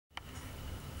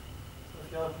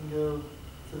y'all can go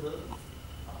to the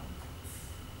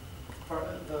part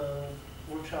of the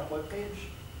workshop webpage.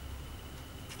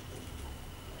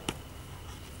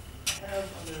 I have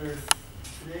under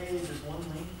today there's one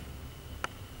link.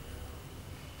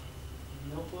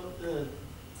 Notebook to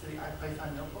the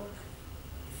IPython notebook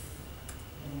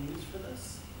and use for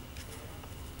this.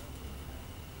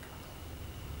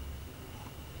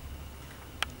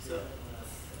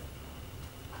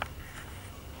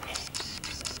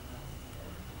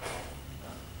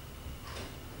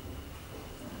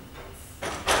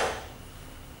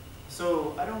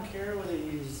 So I don't care whether you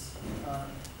use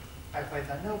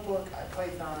IPython notebook,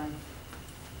 IPython,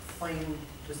 plain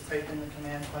just type in the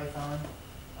command Python.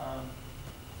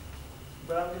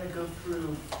 But I'm going to go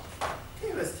through,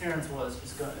 kind of as Terrence was,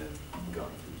 just going through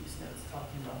these notes,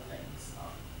 talking about things.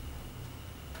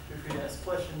 Feel free to ask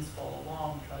questions, follow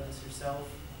along, try this yourself.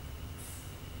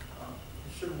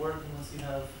 It should work unless you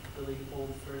have really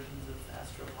old versions of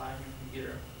astropy on your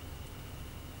computer.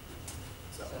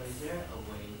 So is there a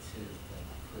way to like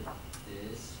put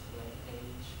this web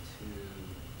page to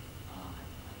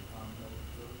Python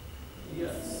notebook?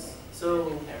 Yes. So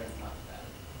Terrence talked about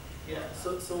it. yeah.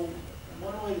 So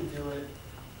one way to do it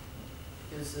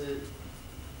is that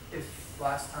if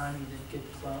last time you did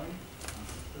git clone,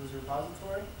 there was a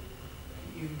repository,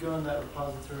 you could go in that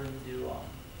repository and do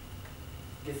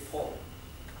git pull.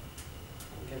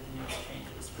 Get the new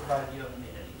changes, provided you haven't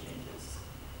made any changes.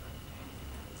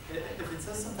 If it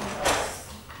says something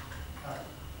else,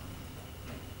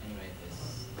 anyway,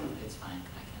 it's fine.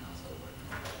 I can also work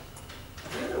on it.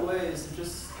 the other way is to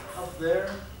just up there,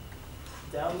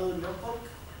 download notebook.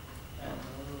 And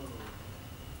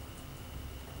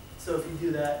so if you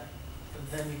do that,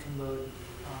 then you can load,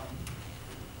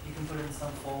 you can put it in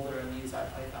some folder and use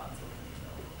IPython to open your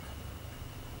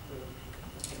notebook.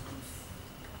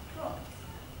 Oh.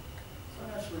 So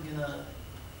I'm actually gonna,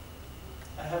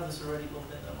 I have this already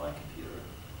open on my computer.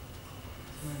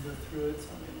 So I'm gonna go through it, so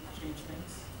I'm gonna change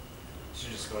things. You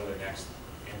should just go to the next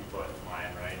input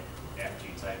line, right? After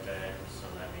you type that in, so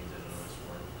that means it'll just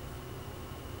work.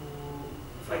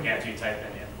 Like after you type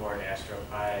in import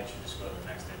astropy, it should just go to the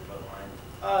next input line.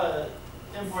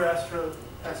 Import astropy,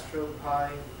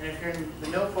 and if you're in the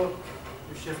notebook,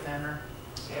 you shift enter,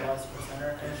 so Yeah. press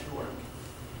enter, and it should work.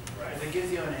 Right. If it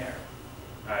gives you an error,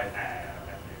 Alright,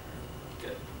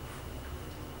 good.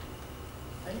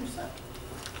 And you're set.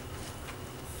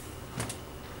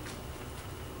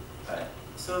 Alright,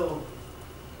 so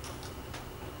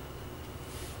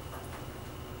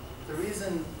the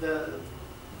reason to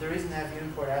have you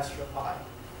import astropy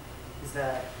is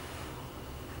that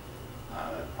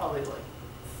probably like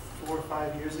 4 or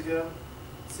 5 years ago,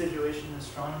 the situation in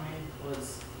astronomy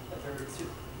was that there were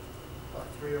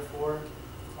three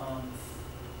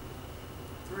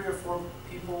or four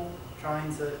people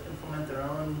trying to implement their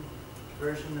own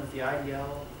version of the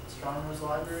IDL astronomers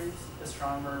libraries,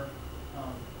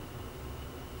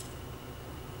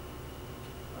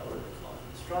 what do they call it?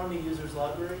 Astronomy users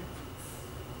library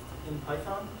in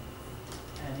Python,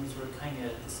 and these were kind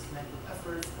of disconnected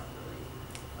efforts, not really,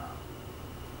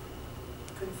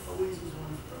 couldn't always use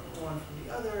one from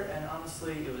the other, and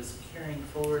honestly it was carrying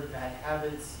forward bad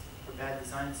habits or bad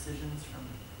design decisions from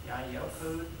the IDL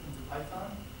code into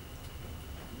Python.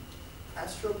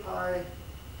 Astropy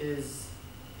is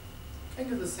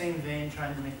kind of the same vein,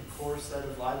 trying to make a core set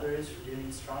of libraries for doing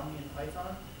astronomy in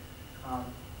Python,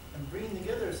 and bringing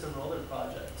together several other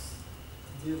projects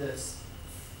to do this.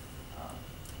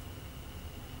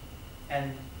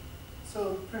 And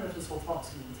so pretty much this whole talk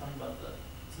is going to be talking about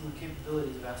some of the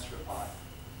capabilities of astropy,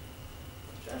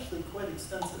 which are actually quite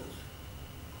extensive.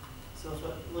 So if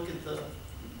I look at the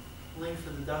link for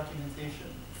the documentation,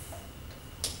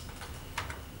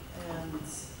 and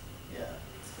yeah,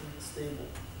 it's going to be stable.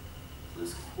 So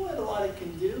there's quite a lot it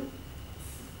can do.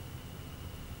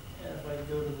 And if I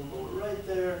go to the lower right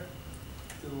there,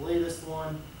 to the latest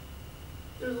one,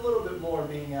 there's a little bit more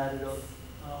being added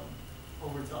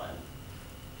over time.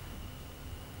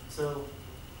 So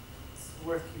it's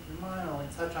worth keeping in mind. I only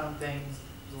touch on things.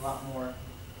 There's a lot more.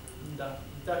 The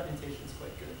documentation is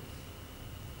quite good.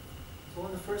 So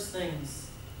one of the first things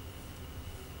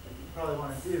that you probably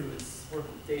want to do is work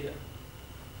with data.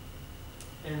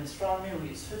 In astronomy, we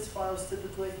use FITS files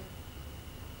typically.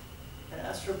 And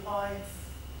astropy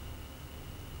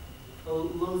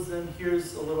loads them.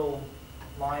 Here's a little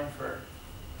line for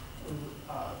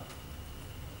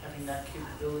having that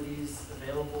capabilities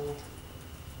available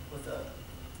with a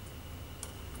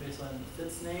baseline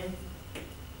FITS name.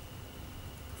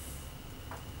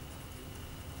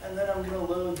 And then I'm going to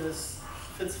load this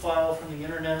FITS file from the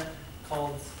internet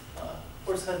called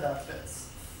course head.fits,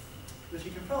 which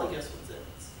you can probably guess what it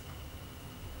is.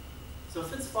 So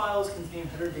fits files contain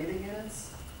header data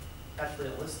units, actually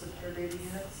a list of header data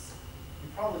units. You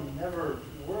probably never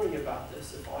worry about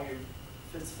this if all your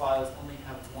fits files only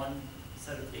have one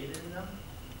set of data in them.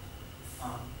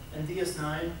 In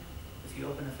DS9, if you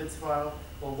open a fits file,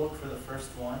 we'll look for the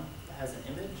first one that has an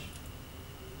image.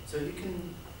 So you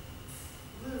can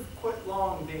live quite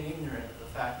long being ignorant of the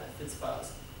fact that fits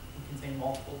files can contain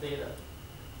multiple data.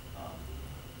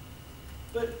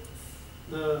 But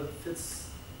the fits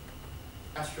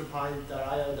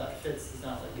astropy.io.fits does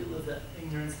not let you live that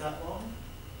ignorance that long.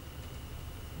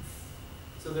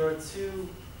 So there are two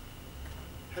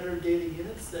header data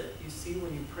units that you see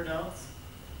when you print out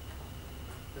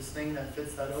this thing that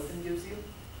fits.open gives you.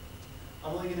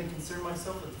 I'm only going to concern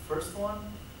myself with the first one.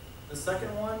 The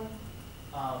second one,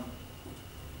 I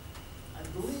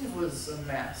believe, was a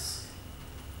mask.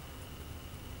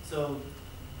 So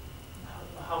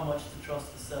how much to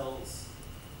trust the cells?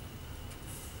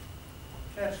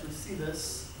 You can actually see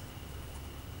this.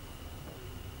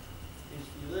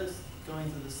 HV list,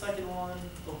 going to the second one,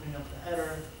 opening up the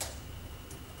header.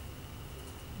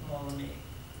 Well, let me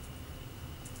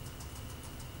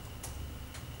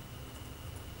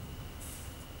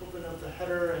open up the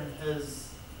header and his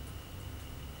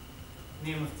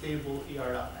name of table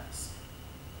er.mask.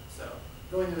 So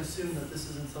I'm going to assume that this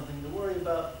isn't something to worry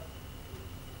about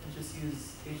and just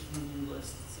use HV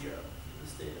list 0 for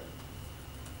this data.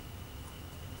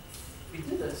 If we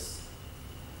do this,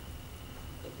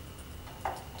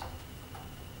 you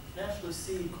can actually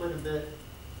see quite a bit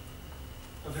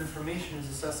of information is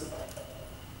accessible.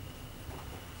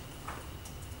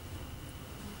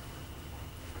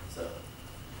 So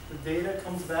the data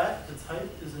comes back, the type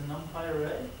is a NumPy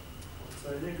array. So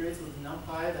it integrates with the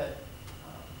NumPy that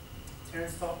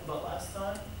Terrence talked about last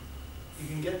time. You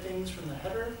can get things from the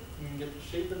header, you can get the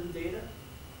shape of the data.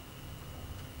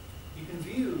 You can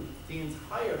view the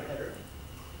entire header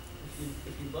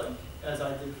if you'd like, as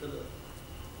I did for the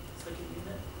second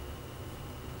unit.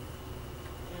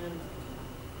 And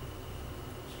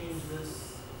change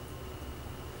this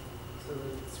so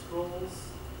that it scrolls.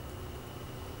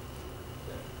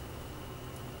 There.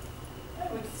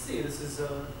 And we can see this is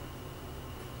a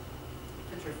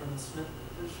picture from the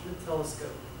Schmidt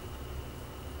telescope,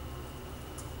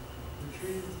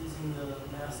 retrieved using the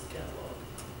MAST catalog,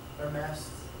 or MAST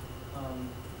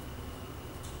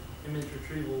image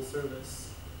retrieval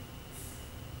service,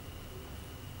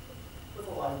 with a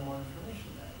lot more information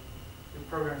there your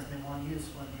programs may want to use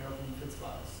when you're opening FITS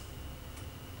files.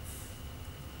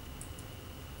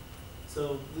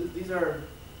 So these are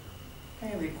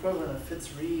kind of the equivalent of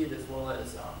FITS read as well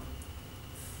as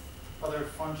other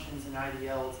functions in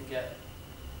IDL to get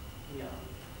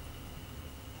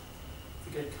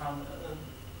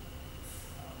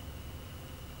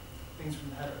things from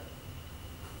the header.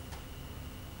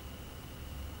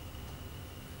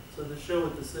 So to show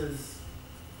what this is,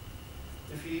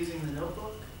 if you're using the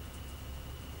notebook,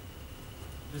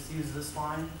 just use this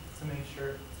line to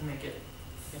make it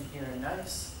in here and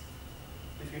nice.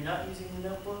 If you're not using the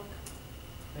notebook,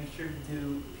 make sure to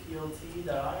do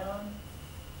plt.ion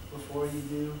before you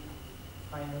do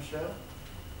IMShow.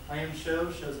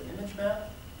 IMShow shows an image map,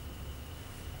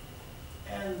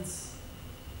 and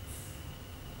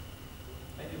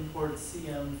I import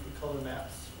CM for color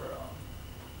maps for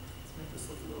let's make this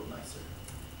look a little nicer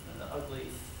than the ugly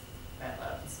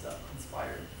MATLAB and stuff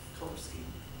inspired color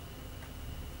scheme.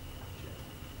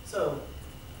 So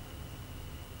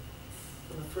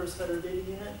for the first header data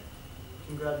unit, you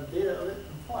can grab the data of it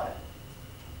and plot it.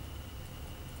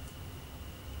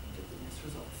 Get the next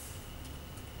result.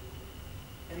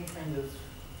 Any kind of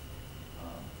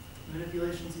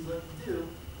manipulations you'd like to do,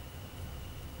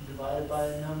 divide it by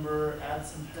a number, add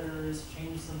some headers,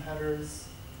 change some headers,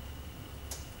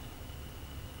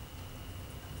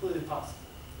 completely possible.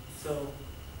 So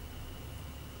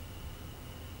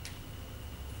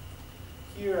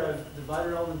here I've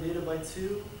divided all the data by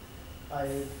 2.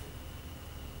 I've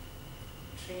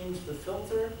changed the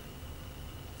filter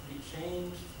to be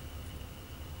changed.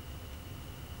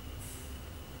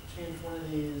 Changed one of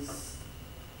these,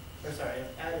 or sorry,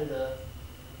 I've added a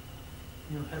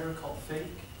new header called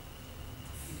fake.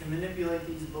 You can manipulate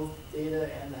these, both data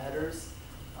and the headers.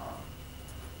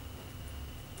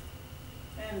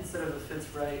 And instead of a fits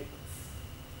right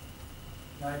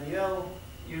in IDL,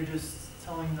 you're just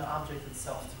telling the object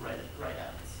itself to write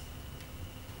out.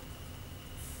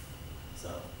 So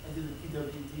I did the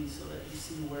PWD so that you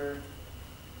see where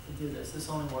to do this. This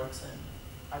only works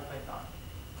in IPython.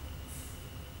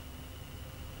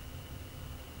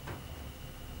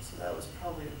 So that was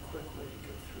probably a quick way to go.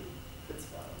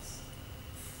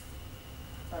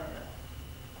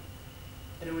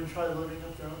 Anyone try loading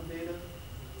up their own data?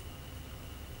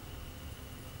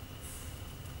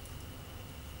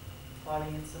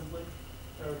 Plotting it simply,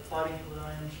 or plotting it with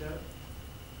IM show?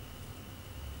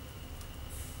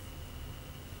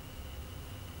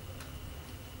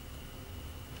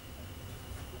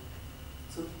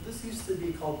 So this used to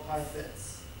be called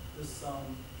PyFits. This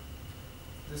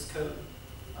code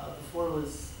before it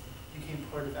became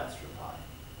part of astropy.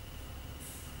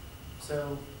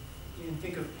 So you can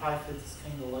think of PyFits as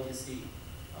kind of the legacy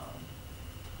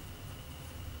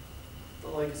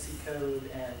code,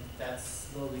 and that's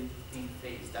slowly being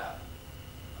phased out.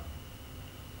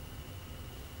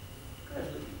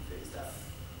 Gradually being phased out.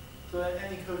 So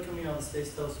any code coming out of the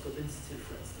Space Telescope Institute,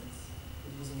 for instance,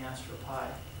 is using astropy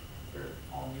for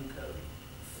all new code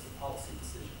as a policy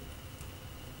decision.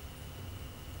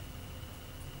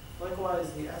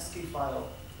 Likewise, the ASCII file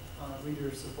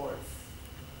reader support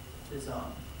is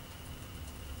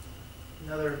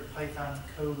another Python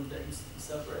code that used to be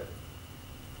separate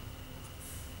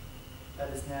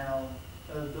that is now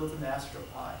built into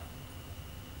astropy.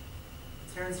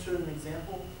 Terrence showed an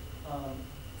example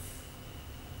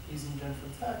using gen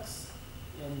from text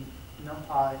in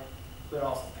NumPy, but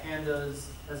also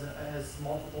pandas has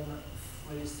multiple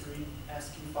ways to read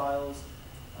ASCII files.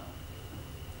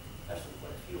 Actually,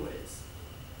 quite a few ways.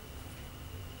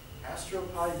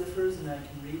 AstroPy differs in that it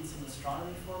can read some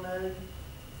astronomy formatted,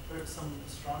 or some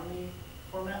astronomy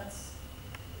formats,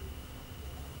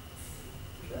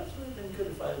 which would actually have been good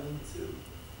if I linked to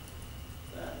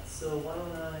that. So why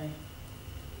don't I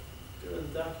go to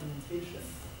the documentation,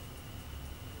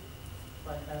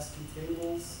 find ASCII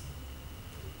tables,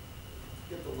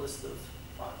 get the list of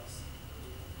files.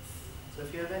 So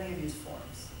if you have any of these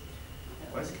forms.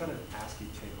 Why is it called an ASCII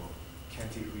table?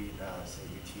 Can't it read, say,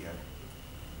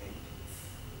 UTF-8?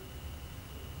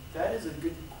 That is a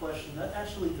good question. That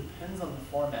actually depends on the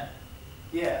format.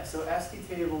 Yeah, so ASCII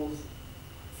tables,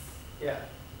 yeah.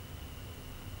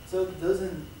 So it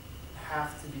doesn't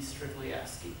have to be strictly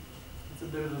ASCII. It's a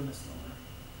bit of a misnomer.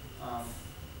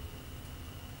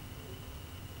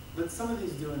 But some of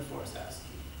these do enforce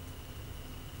ASCII.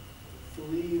 I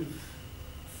believe,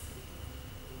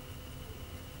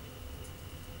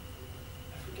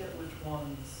 I forget which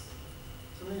ones.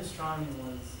 Some of the astronomy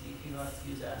ones, you have to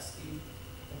use ASCII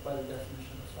by the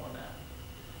definition of format.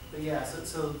 But yeah,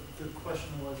 so the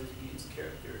question was if you use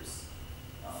characters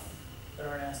that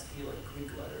are in ASCII, like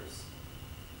Greek letters.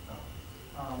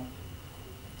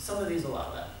 Some of these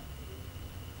allow that.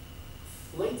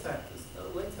 LaTeX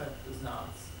does not.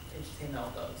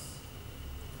 HTML does,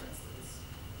 for instance.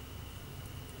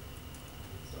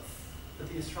 So, but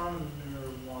the astronomer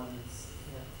ones,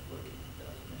 you have to look at the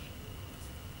definition.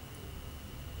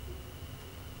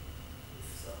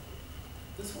 So,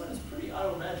 this one is pretty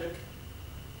auto magic.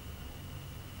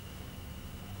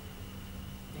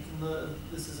 You can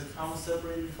this is a comma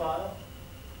separated file.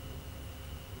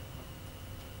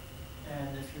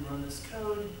 And if you run this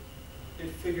code, it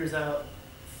figures out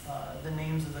the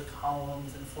names of the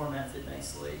columns and formats it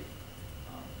nicely.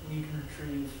 And you can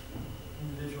retrieve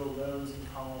individual rows and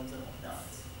columns and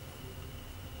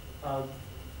whatnot.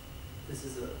 This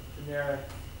is a generic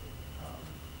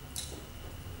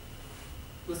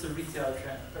list of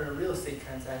real estate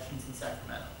transactions in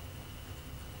Sacramento.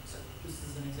 So just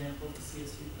as an example of the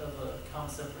CSV of a comma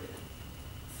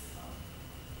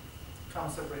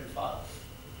separated file.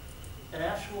 An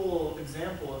actual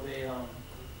example of a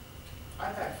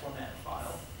IPAC format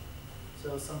file.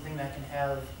 So something that can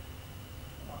have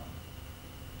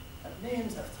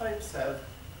names, have types, have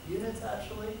units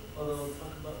actually, although we'll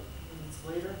talk about units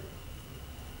later.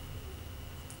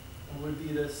 And would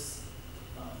be this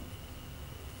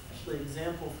actually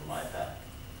example from IPAC,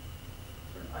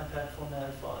 for an IPAC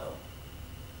formatted file.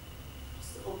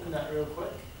 Just to open that real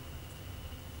quick.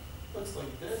 Looks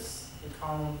like this. The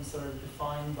columns are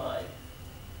defined by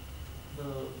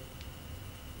the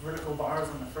vertical bars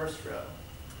on the first row,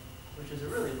 which is a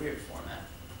really weird format.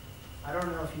 I don't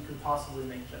know if you could possibly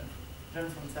make gen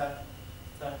from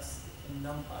text in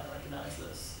NumPy recognize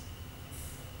this,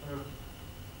 or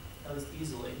at least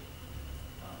easily.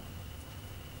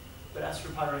 But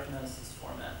astropy recognizes this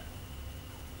format,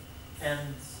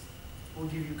 and will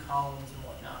give you columns and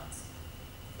whatnot.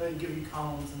 They'll give you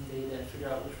columns and data and figure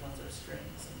out which ones are strings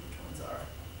and which ones are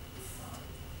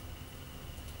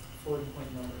floating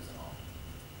point numbers and all.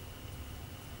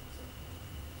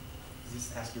 Is this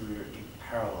ASCII reader in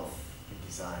parallel in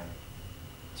design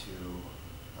to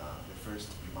the first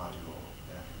module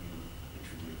that you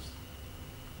introduced?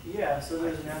 Yeah, so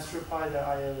there's an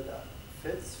astropy.io that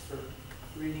fits for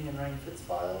reading and writing fits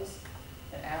files,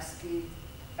 and ASCII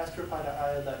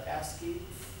astropy.io.ascii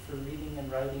for reading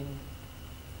and writing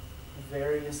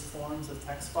various forms of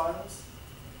text files.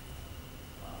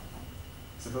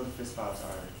 So those FIS files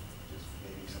are just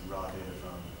maybe some raw data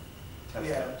from test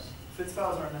Yeah, tubes. FITS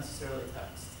files aren't necessarily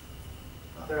text.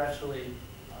 Ah, They're actually,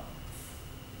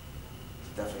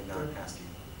 it's definitely not they're- ASCII.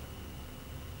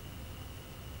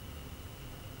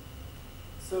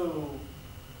 so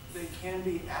they can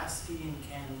be ASCII and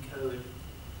can code.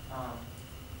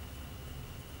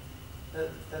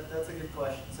 That's a good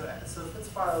question. So FITS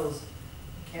files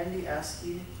can be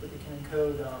ASCII, but they can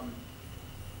encode,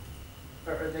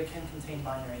 or they can contain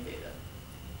binary data.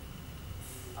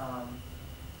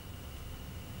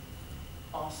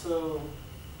 Also,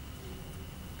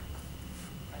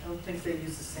 I don't think they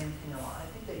use the same thing a lot. I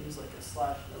think they use like a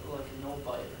slash, like a null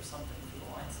byte or something for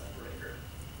the line separator.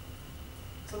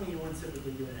 Something you wouldn't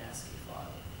typically do in an ASCII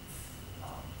file.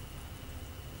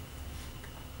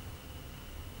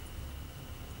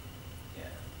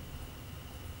 Yeah.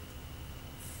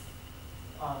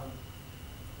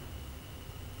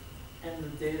 And the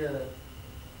data,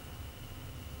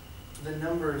 the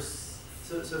numbers,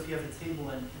 so if you have a table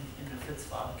in a FITS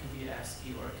file, it can be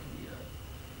ASCII or it can be a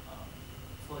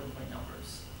floating point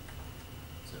numbers.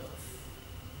 So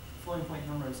floating point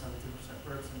numbers have a different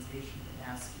representation in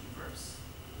ASCII versus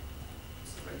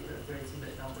just a regular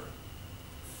 32-bit number.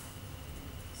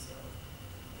 So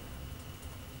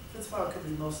FITS file could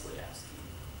be mostly ASCII,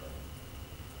 but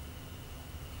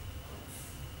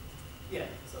yeah,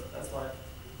 so that's why it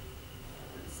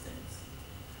distinct.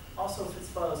 Also, FITS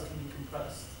files can be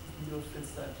compressed. You can do a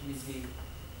fits.gz,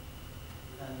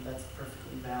 and that's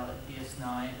perfectly valid.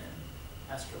 BS9 and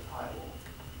astropy will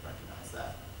recognize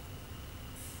that.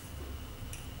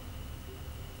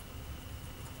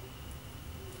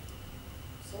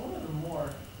 So one of the more,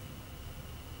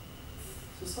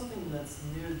 so something that's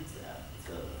new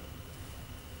to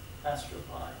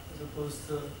astropy, as opposed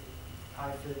to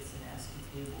PyFits and ASCII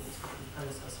tables, the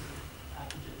predecessor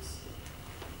packages,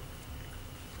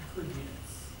 include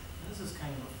units. And this is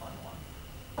kind of a fun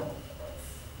one.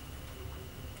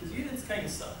 Because units kind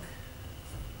of suck.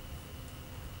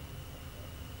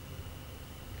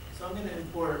 So I'm going to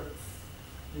import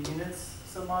the units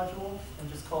submodule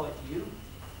and just call it U.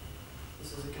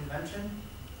 This is a convention.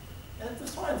 And it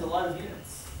defines a lot of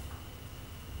units.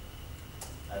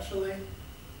 Actually,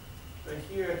 right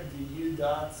here I can do U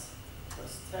dots,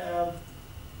 press tab,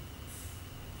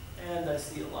 and I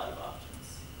see a lot of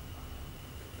options.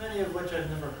 Many of which I've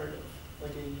never heard of.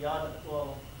 Like a yada,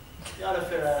 well, yada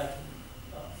ferrata,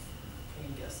 can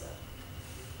you guess that?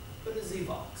 But a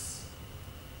Z-box,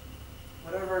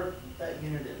 whatever that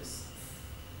unit is.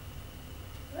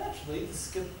 And actually, to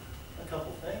skip a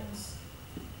couple things,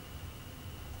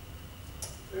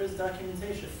 there is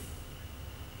documentation.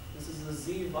 This is the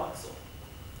Z voxel.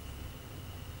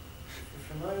 If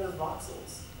you're familiar with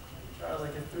voxels, which are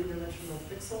like a three-dimensional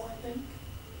pixel, I think,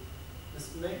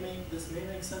 this may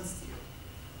make sense to you.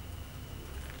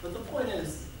 But the point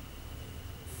is,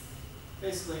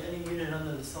 basically any unit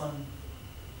under the sun,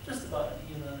 just about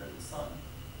any unit under the sun,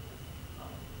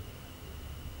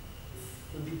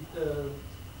 would be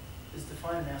is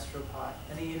defined in astropy.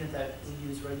 Any unit that we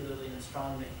use regularly in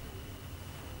astronomy,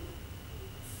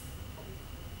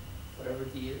 whatever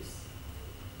D is.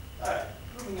 All right,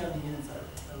 moving on to units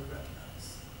I would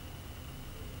recognize.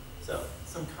 So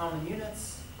some common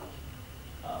units.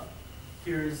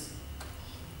 Here's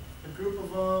a group of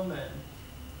them, and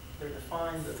they're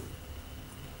defined.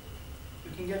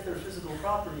 We can get their physical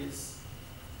properties,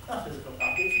 not physical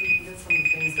properties. We can get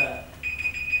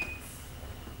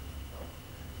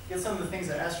some of the things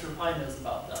that astropy knows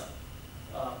about them.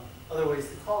 Other ways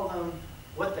to call them,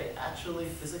 what they actually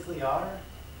physically are,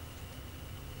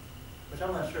 which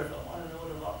I'm not sure if I want to know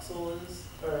what a voxel is,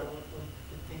 or what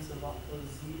it thinks what a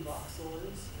Z voxel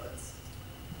is, but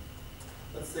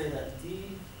let's say that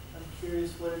D, I'm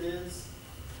curious what it is.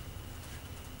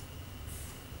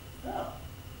 Oh.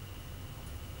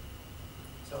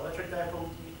 So electric dipole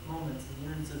moments in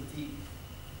units of D.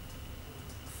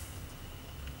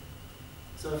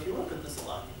 So if you work with this a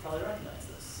lot, you probably recognize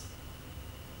this.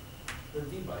 The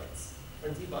D bytes, or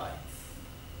dBi.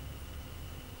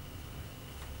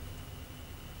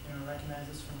 Anyone recognize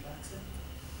this from Jackson?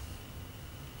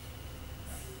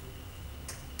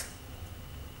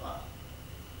 Wow.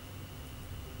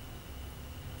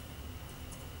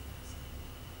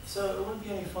 So it wouldn't be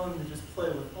any fun to just play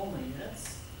with only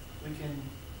units. We can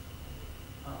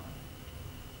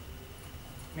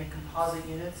make composite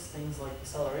units, things like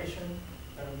acceleration,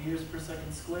 that are meters per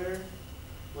second squared,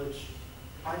 which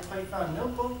IPython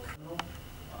notebook.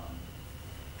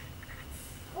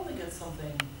 probably get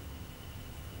something.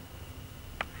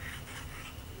 I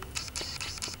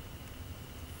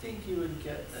think you would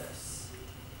get this.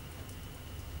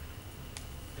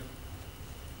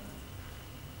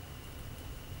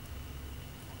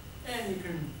 And you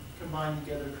can combine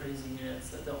together crazy units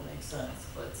that don't make sense,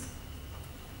 but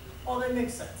well, they make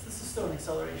sense. This is still an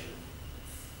acceleration.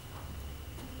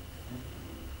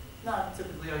 Not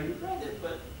typically how you write it,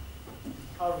 but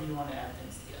however you want to add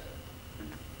things together.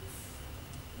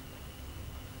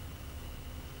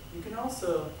 You can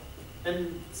also,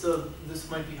 and so this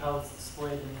might be how it's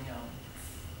displayed in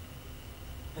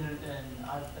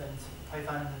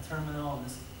Python in the terminal, and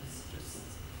this is just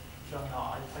showing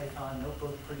how IPython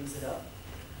notebook pretties it up.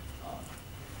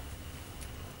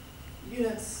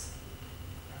 Units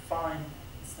are fine.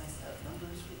 It's nice to have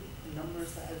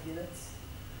numbers that have units.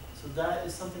 So that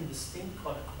is something distinct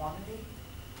called a quantity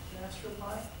in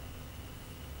astropy.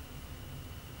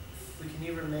 We can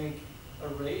either make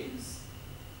arrays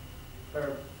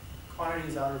or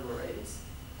quantities out of arrays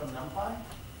from NumPy.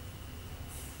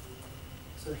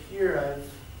 So here I've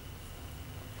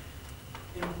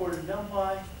imported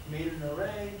NumPy, made an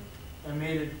array, and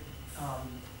made it,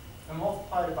 I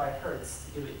multiplied it by hertz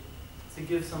to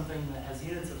give something that has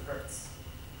units of hertz.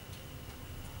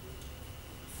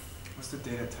 What's the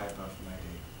data type of my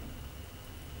data?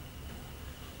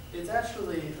 It's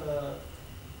actually a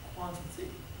quantity.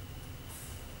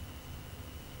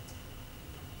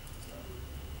 So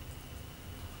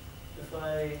if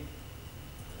I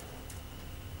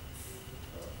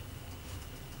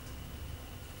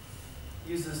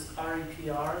use this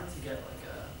REPR to get like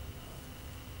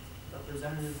a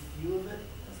representative view of it,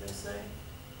 as they say.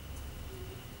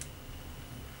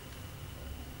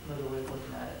 Another way of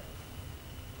looking at it.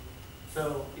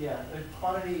 So yeah, the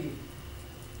quantity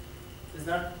is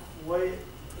not quite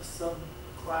a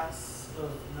subclass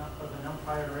of a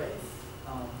NumPy array,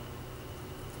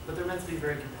 but they're meant to be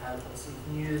very compatible. So you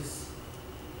can use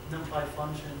NumPy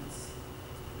functions.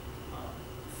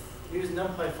 Use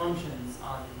NumPy functions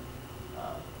on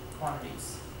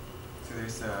quantities. So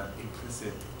there's a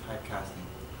implicit typecasting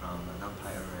from a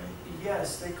NumPy array.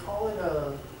 Yes, they call it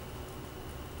a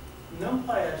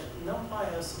NumPy. NumPy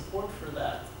has support for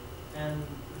that, and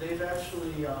they've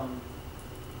actually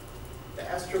the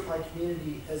astropy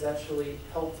community has actually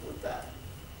helped with that.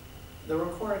 There were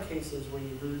corner cases where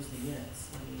you lose the units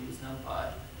when you use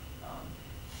NumPy.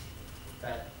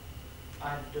 That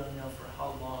I don't know for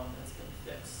how long that's been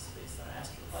fixed based on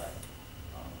astropy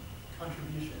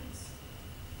contributions.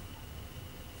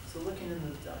 So looking in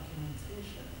the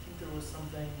documentation, I think there was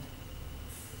something.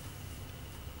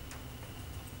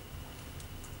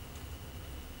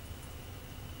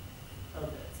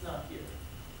 Okay, it's not here.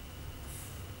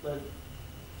 But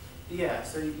yeah,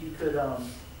 so you could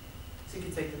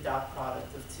take the dot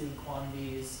product of two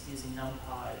quantities using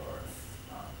NumPy or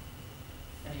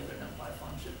any other NumPy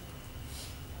function.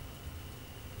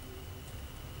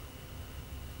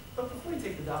 But before you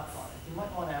take the dot product, you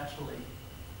might want to actually,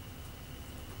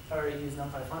 or use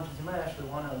NumPy functions, you might actually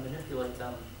want to manipulate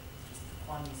them, just the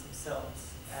quantities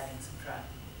themselves, adding,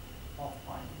 subtracting,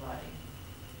 multiplying, dividing.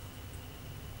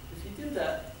 If you do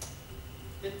that,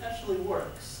 it actually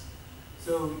works.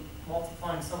 So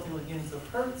multiplying something with units of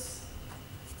hertz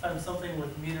times something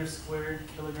with meters squared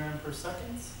kilogram per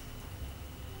second.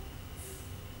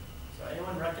 So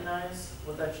anyone recognize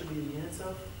what that should be the units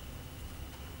of?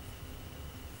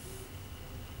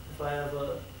 If I have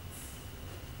a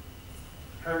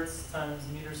hertz times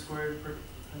meter squared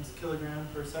times kilogram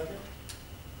per second.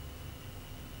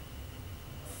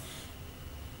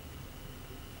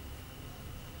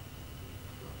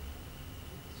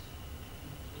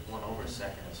 One over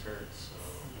second is hertz, so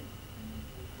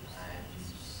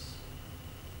times.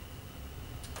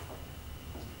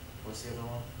 What's the other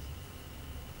one?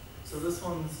 So this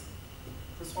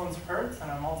one's hertz,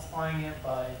 and I'm multiplying it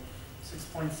by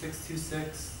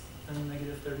 6.626 and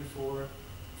negative 34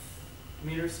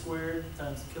 meters squared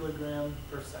times kilogram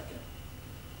per second.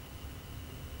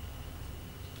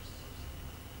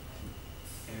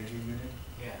 Energy unit?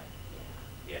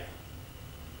 Yeah.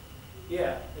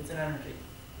 Yeah, it's an energy.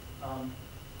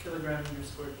 Kilogram meter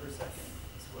squared per second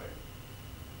squared.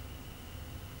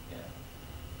 Yeah.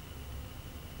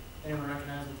 Anyone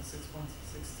recognize what the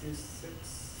 6.626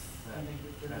 and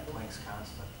negative 34? That Planck's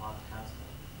constant, Planck constant.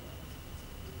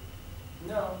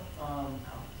 No. No.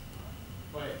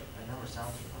 Wait. That number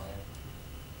sounds familiar.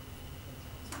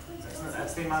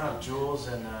 That's the amount of joules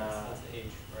and That's H,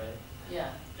 right?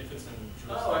 Yeah. If it's in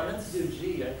joules. Oh, I meant to do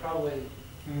G. I probably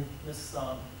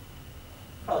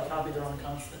probably copied the wrong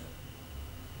constant.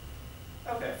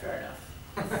 Okay, fair enough.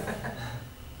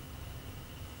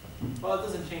 Well, it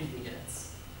doesn't change the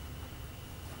units.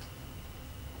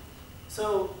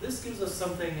 So this gives us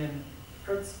something in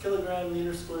hertz, kilogram,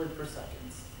 meter squared per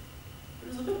second. It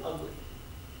is a bit ugly,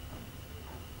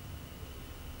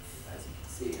 as you can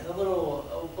see, and a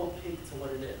little opaque to what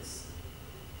it is.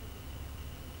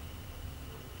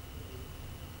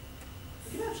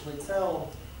 You can actually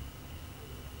tell,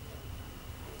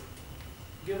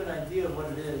 give an idea of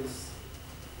what it is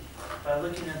by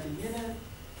looking at the unit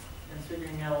and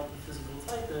figuring out what the physical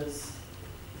type is,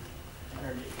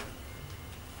 energy.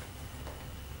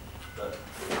 But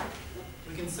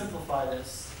we can simplify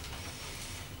this.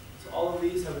 So all of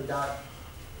these have a dot,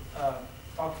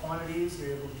 all quantities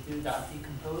you're able to do dot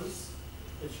decompose,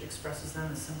 which expresses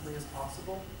them as simply as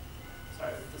possible.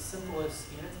 Sorry, with the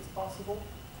simplest units as possible.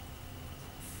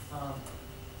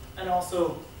 And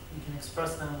also, you can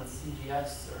express them with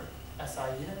CGS or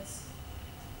SI units.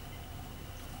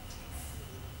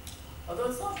 Although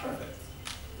it's not perfect.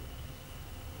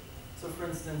 So for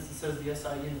instance, it says the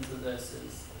SI units of this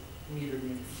is meter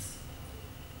units.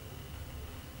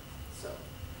 So.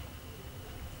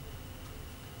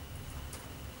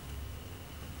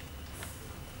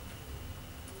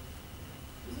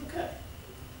 It's okay.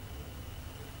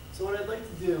 So what I'd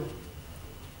like to do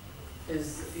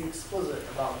is be explicit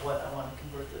about what I want to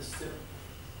convert this to.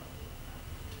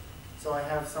 So I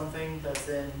have something that's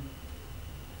in,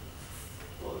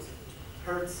 what was it?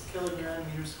 Hertz, kilogram,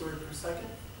 meter squared per second.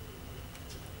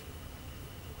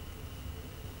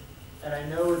 And I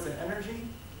know it's an energy,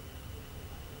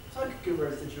 so I could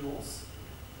convert it to joules.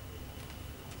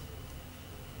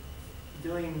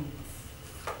 Doing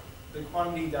the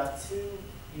quantity dot 2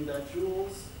 u dot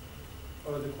joules,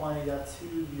 or the quantity dot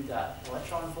 2 u dot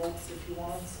electron volts if you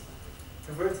want,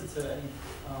 converts it to any,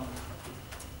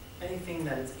 anything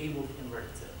that it's able to convert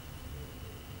it to.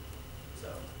 So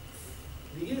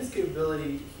the units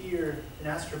capability here in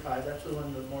astropy is actually one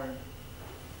of the more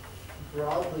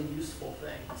broadly useful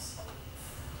things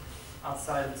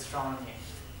outside of astronomy,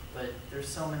 but there's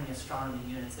so many astronomy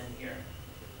units in here,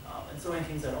 and so many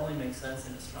things that only make sense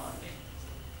in astronomy.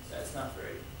 So it's not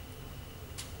very,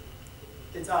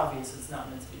 it's obvious it's not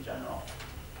meant to be general.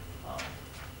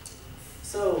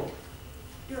 So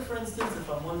here, for instance, if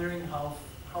I'm wondering how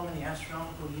many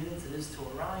astronomical units it is to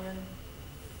Orion,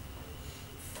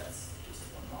 that's just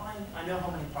one line. I know how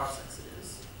many parsecs it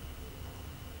is.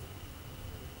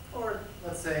 Or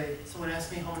let's say someone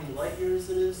asks me how many light years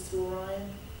it is to Orion.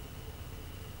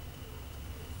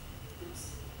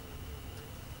 Oops.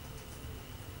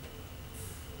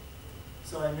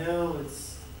 So I know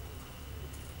it's,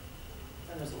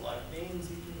 and there's a lot of names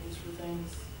you can use for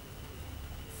things.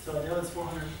 So I know it's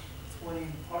 420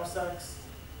 parsecs.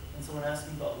 And someone asks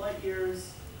me about light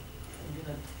years. I'm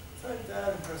going to type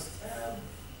that and press tab.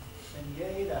 And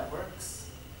yay, that works.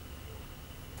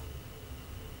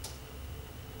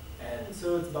 And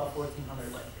so it's about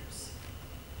 1,400 light years.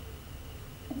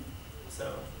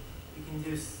 So you can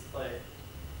do like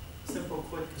simple,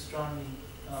 quick astronomy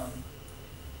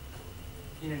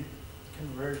unit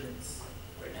conversions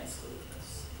very nicely with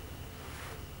this.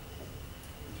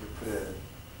 If you put a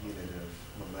unit of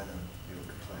momentum, you will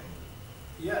complain.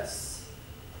 Yes.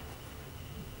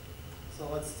 So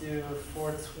let's do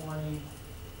 420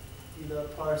 u dot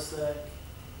parsec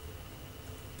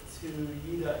to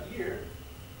u dot year.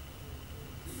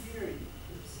 Year,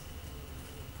 oops.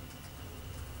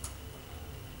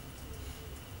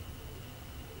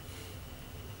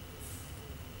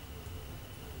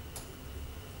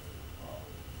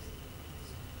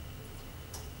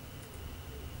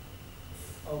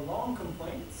 A long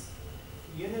complaint.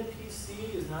 Unit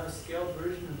PC is not a scaled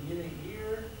version of unit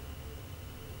year.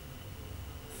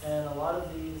 And a lot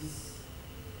of these,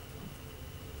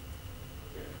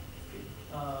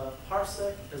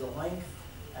 parsec is a length,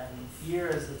 and year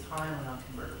is the time are not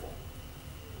convertible.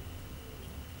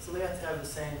 So they have to have the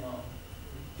same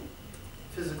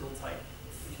physical type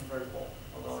to be convertible,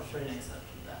 although I'll show you an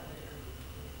exception to that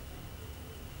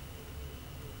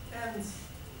later. And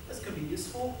this could be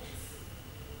useful.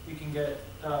 You can get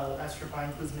astropy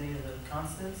includes many of the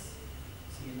constants,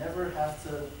 so you never have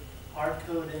to hard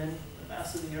code in the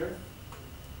mass of the Earth,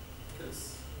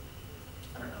 because,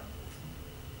 I don't know,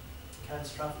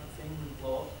 catastrophic thing would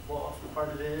blow off a part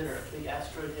of it, or a big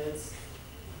asteroid hits,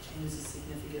 changes it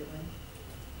significantly.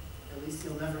 At least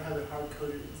you'll never have it hard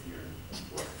coded into your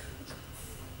work.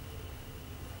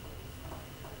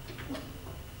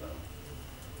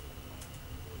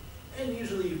 And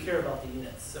usually you care about the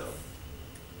units, so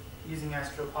using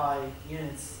astropy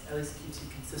units at least keeps you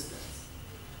consistent.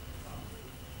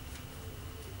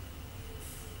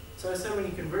 So I said when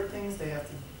you convert things, they have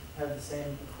to have the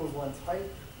same equivalent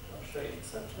type. I'll show you an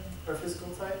exception, or physical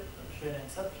type, I'll show you an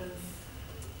exception.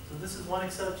 So this is one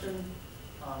exception.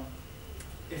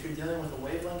 If you're dealing with a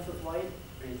wavelength of light,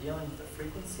 or you're dealing with the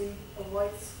frequency of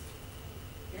lights,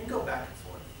 you can go back and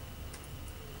forth.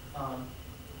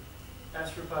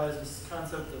 Astropy is this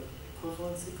concept of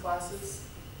equivalency classes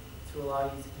to allow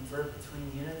you to convert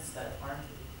between units that aren't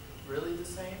really the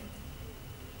same.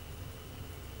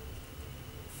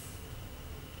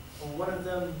 Well, one of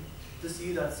them, this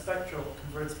U dot spectral,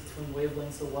 converts between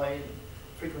wavelengths of light and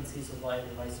frequencies of light,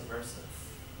 or vice versa.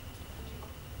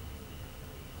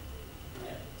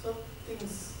 Yeah, so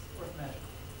things work magical.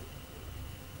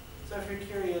 So if you're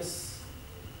curious,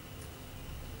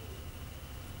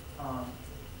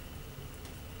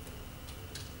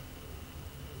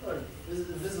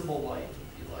 visible light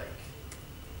would be like,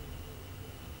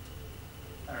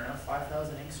 I don't know,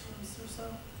 5,000 angstroms or so.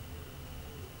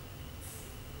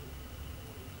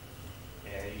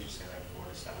 Yeah, you just say like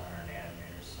 400 to 700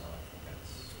 nanometers, so I think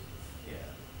that's,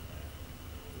 Yeah.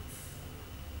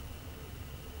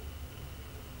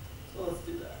 So let's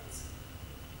do that.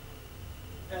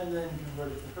 And then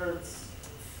convert it to hertz.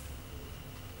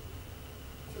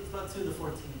 So it's about 2 to the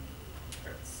 14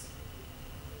 hertz.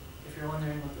 If you're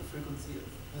wondering what the frequency of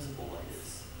visible light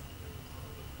is.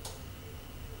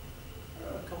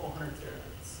 A couple hundred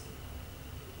terahertz.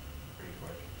 pretty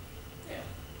quick. Yeah.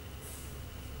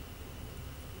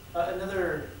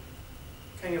 Another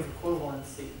kind of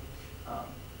equivalency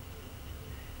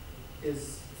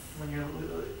is when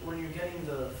you're getting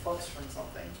the flux from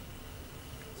something.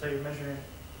 So you're measuring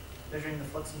the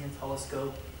flux in your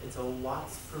telescope. It's a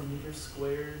watts per meter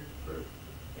squared per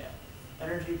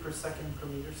energy per second per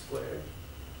meter squared.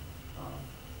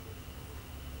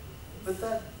 But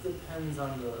that depends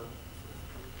on the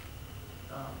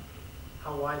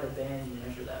how wide a band you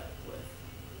measure that with,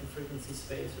 in frequency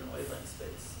space or in wavelength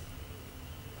space.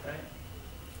 Right?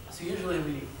 So usually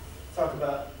we talk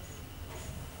about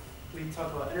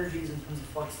energies in terms of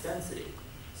flux density.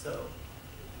 So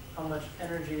how much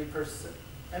energy per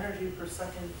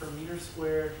second per meter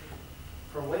squared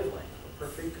per wavelength or per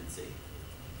frequency.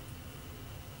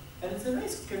 And it's a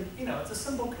nice, it's a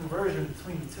simple conversion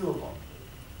between the two of them.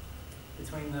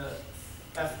 Between the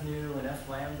F nu and F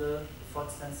lambda,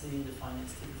 flux density defined in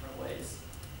 2 different ways.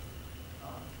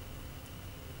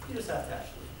 You just have to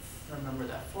actually remember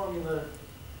that formula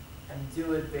and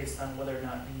do it based on whether or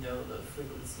not you know the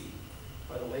frequency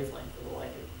or the wavelength of the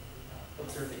light you're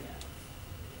observing at.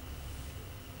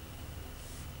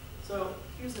 So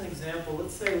here's an example.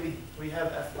 Let's say we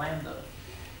have F lambda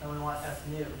and we want F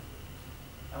nu.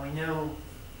 And we know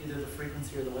either the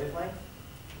frequency or the wavelength.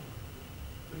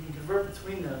 We can convert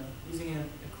between them using an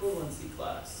equivalency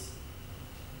class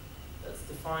that's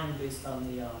defined based on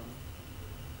the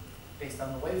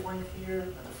wavelength here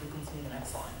and the frequency in the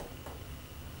next line.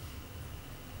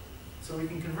 So we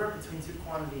can convert between two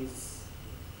quantities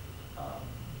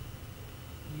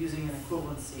using an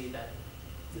equivalency that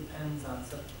depends on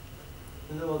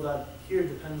the little dot here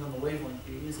depends on the wavelength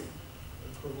you're using,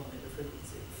 equivalent to the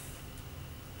frequency.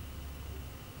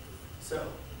 So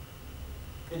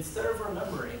instead of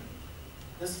remembering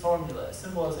this formula, as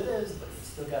simple as it is, but you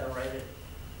still got to write it.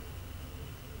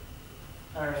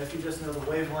 I don't know, if you just know the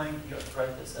wavelength, you have to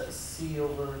write this as C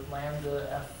over lambda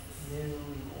F nu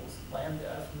equals lambda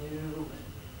F nu, and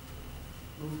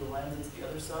move the lambda to the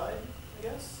other side, I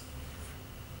guess.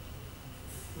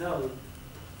 No,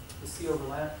 the C over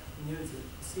lambda nu is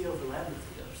C over lambda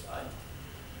to the other side.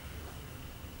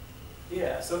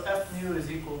 Yeah, so F nu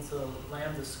is equal to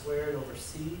lambda squared over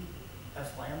C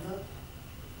F lambda.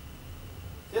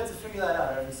 You have to figure that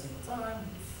out every single time,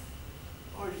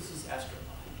 or just use Astronomy.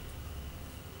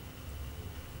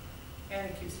 And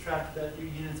it keeps track that your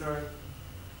units are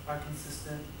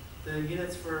consistent. The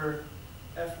units for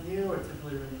F nu are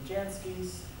typically written in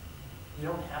Janskis. You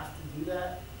don't have to do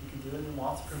that. You can do it in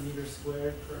watts per meter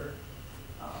squared per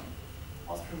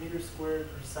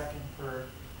second per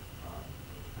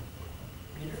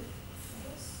meter, I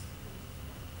guess.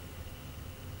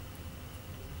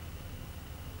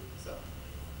 So,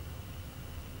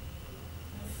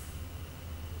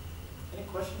 any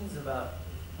questions about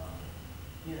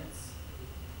units?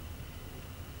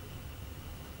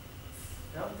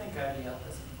 I don't think IDL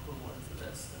has an equivalent to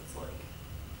this that's like,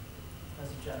 as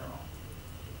a general.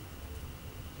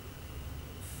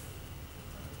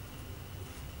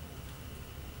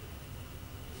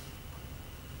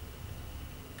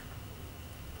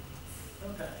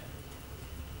 Okay.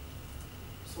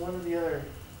 So one of the other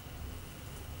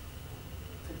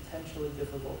potentially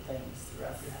difficult things to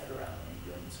wrap your head around when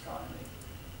you're doing astronomy,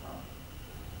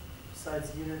 besides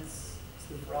units, is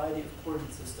the variety of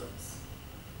coordinate systems.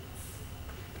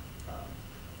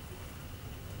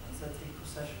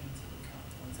 precessions that we count.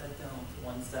 Ones that don't, the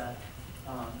ones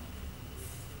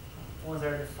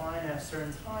that are defined at a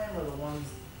certain time, or the ones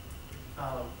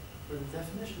where the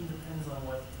definition depends on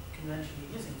what convention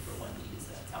you're using for when to use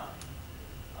that time.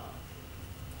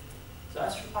 So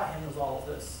astropy handles all of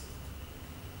this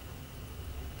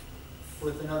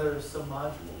with another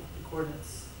submodule, the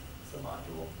coordinates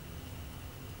submodule.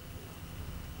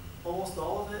 Almost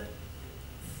all of it,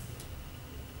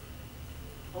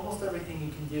 almost everything you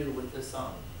can do with this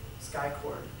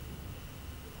SkyCoord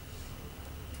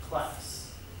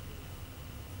class.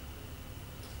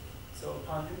 So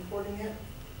upon importing it,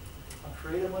 I'll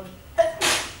create a bunch.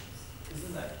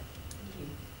 Isn't that?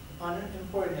 Upon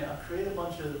importing it, I'll create a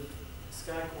bunch of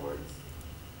SkyCoords.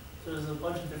 So there's a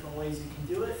bunch of different ways you can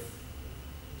do it,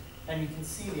 and you can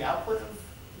see the output of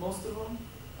most of them,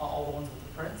 all the ones with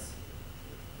the prints.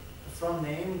 The from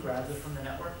name grabs it from the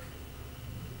network.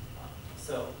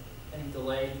 So any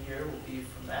delay in here will be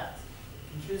from that.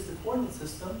 You can choose the coordinate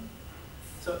system.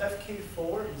 So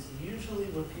FK4 is usually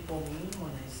what people mean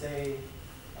when they say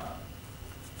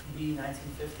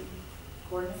B1950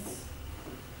 coordinates.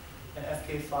 And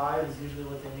FK5 is usually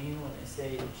what they mean when they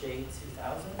say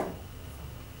J2000.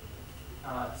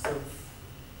 So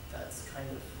that's kind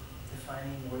of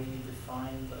defining where you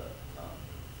define the,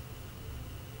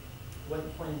 what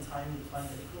point in time you define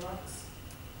the equinox.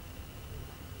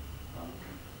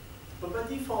 But by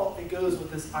default, it goes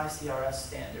with this ICRS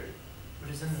standard,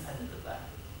 which is independent of that.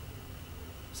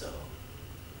 So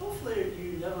hopefully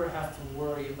you never have to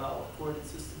worry about what coordinate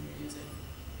system you're using,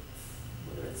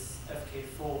 whether it's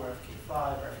FK4 or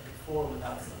FK5 or FK4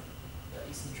 without some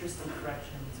eccentricity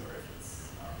corrections, or if it's,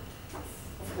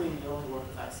 hopefully you only work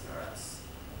with ICRS.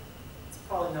 It's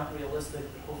probably not realistic,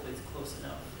 but hopefully it's close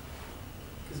enough,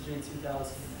 because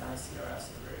J2000 and ICRS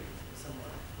are very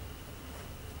similar.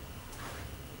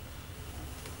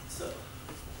 So,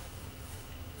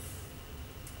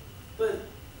 but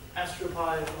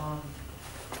astropy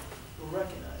will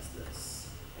recognize this.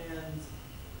 And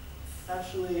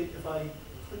actually, if I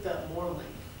click that more link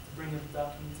to bring up the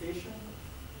documentation,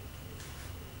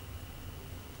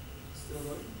 still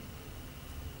loading.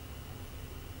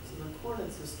 So the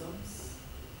coordinate systems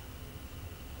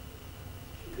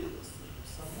should be listed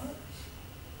somewhere.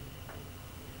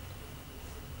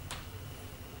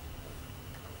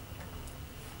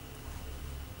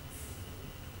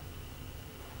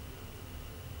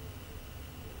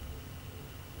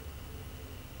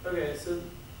 Okay, so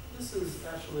this is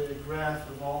actually a graph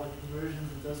of all the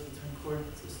conversions it does between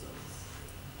coordinate systems.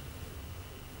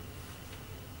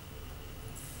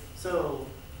 So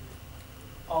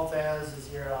alt-az is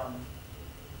your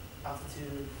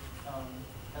altitude,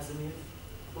 azimuth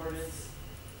coordinates.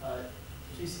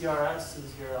 GCRS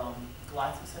is your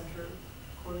galactic center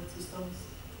coordinate systems.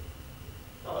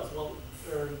 Oh, as well,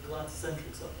 there are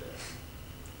galactocentrics up there.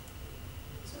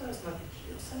 GCRS might be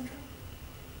geocentric.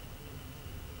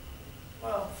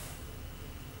 Well,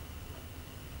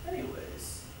 anyways,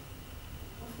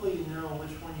 hopefully you know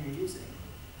which one you're using.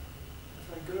 If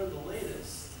I go to the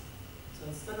latest, so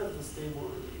instead of the stable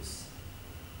release,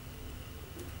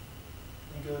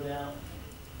 and go down,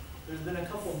 there's been a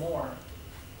couple more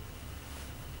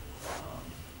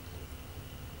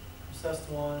processed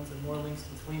ones and more links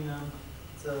between them,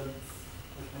 so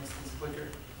which makes things quicker.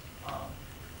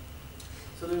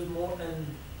 So there's more, and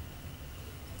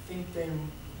I think they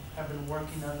have been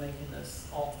working on making this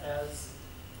alt-az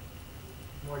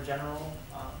more general.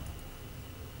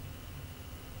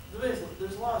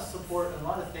 There's a lot of support and a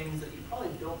lot of things that you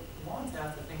probably don't want to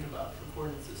have to think about for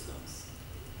coordinate systems,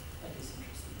 like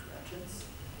eccentricity corrections,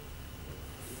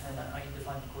 depend on how you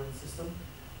define the coordinate system,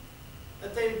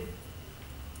 that they've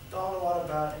thought a lot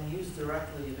about and used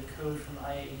directly the code from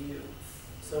IAU,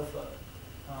 SOFA.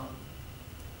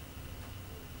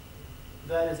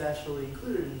 That is actually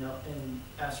included in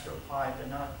astropy, but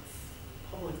not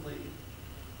publicly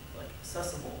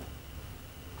accessible.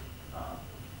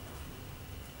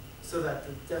 So that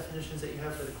the definitions that you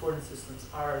have for the coordinate systems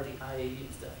are the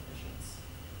IAU's definitions.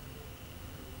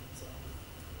 So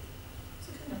it's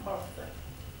a kind of powerful thing.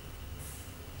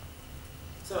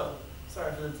 So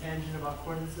sorry for the tangent about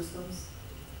coordinate systems.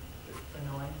 It's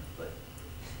annoying, but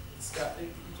you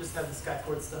just have the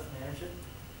SkyCoord stuff manage it.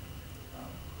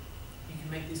 You can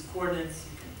make these coordinates,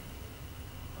 you can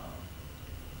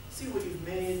see what you've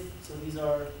made. So these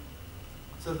are,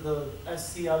 so the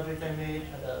SC object I made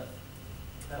had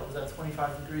that was at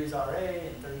 25 degrees RA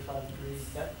and 35 degrees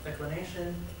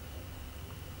declination.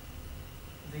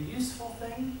 The useful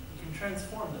thing, you can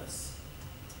transform this.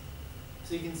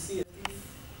 So you can see it,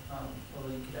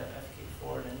 although you could have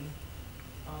FK4 at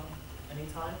any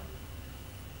time.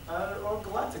 or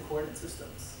galactic coordinate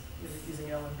systems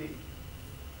using L and B.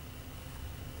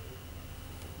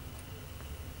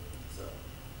 So,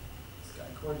 sky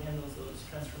chord handles those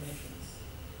transformations.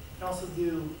 You can also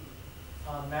do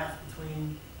math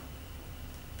between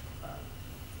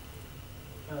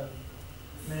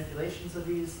manipulations of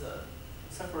these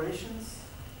separations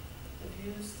I've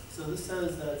used. So this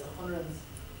says that it's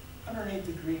 108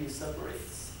 degrees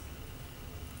separates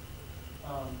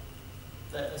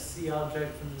that SC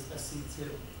object from this SC2.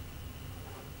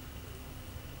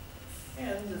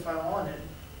 And if I wanted,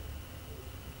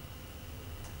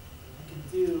 I could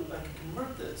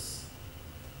convert this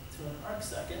to an arc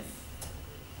second.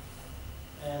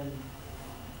 And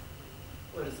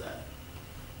what is that?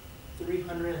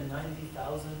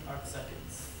 390,000 arc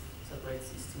seconds separates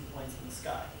these 2 points in the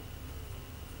sky.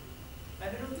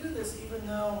 And it'll do this even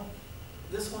though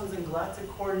this one's in galactic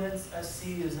coordinates,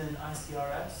 SC is in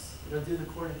ICRS. It'll do the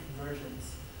coordinate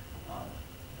conversions.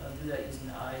 It'll do that using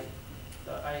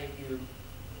the IAU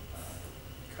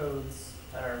codes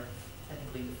that are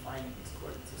technically defining these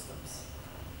coordinate systems.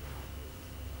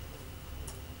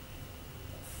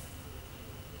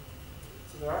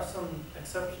 So there are some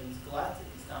exceptions. Galactic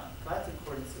is not. Galactic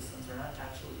coordinate systems are not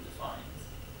actually defined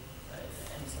by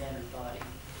any standard body.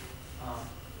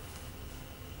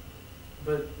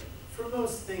 But for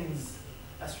most things,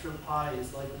 astropy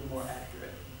is likely more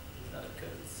accurate than other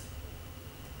codes.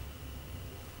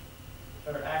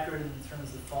 Or accurate in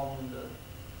terms of following the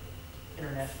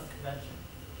international convention.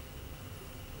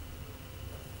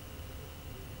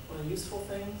 One of the useful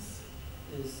things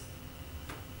is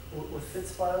with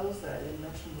FITS files that I didn't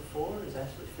mention before is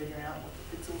actually figuring out what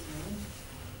the pixels mean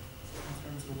in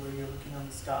terms of where you're looking on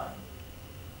the sky.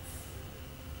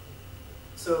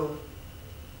 So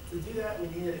to do that, we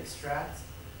need to extract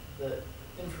the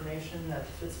information that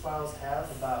the FITS files have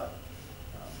about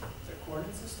their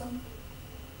coordinate system.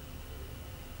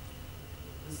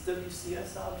 This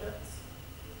WCS object,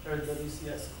 or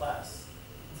WCS class,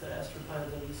 instead of astropy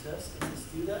WCS, can just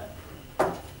do that.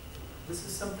 This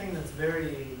is something that's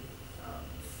very,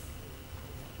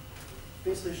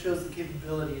 basically shows the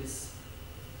capabilities,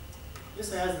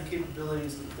 just has the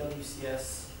capabilities of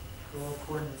WCS global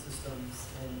coordinate systems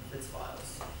and FITS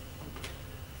files.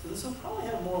 So this will probably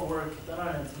have more work done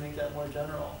on it to make that more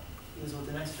general, because with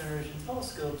the next generation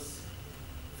telescopes,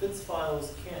 FITS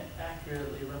files can't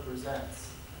accurately represent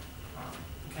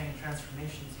the kind of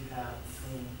transformations you have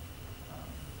between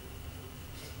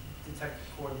detected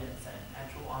coordinates and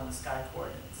actual on-the-sky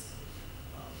coordinates.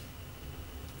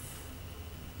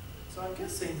 So I'm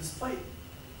guessing, despite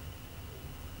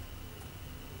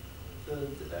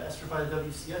the astropy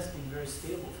WCS being very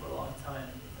stable for a long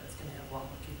time, that's going to have a lot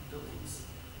more capabilities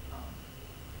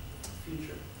in the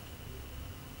future.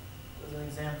 As an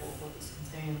example of what this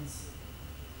contains,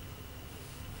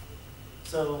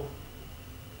 so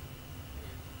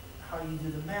how you do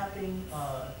the mapping,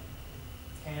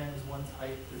 TAN is one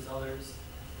type, there's others.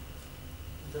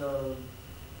 The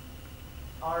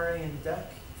RA and DEC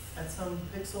at some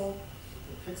pixel,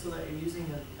 the pixel that you're using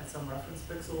at some reference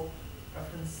pixel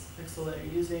that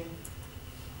you're using.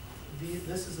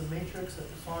 This is a matrix that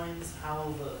defines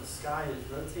how the sky is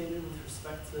rotated with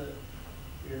respect to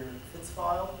your FITS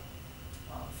file.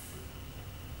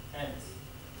 And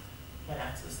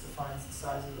axis defines the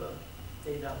size of the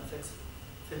data on the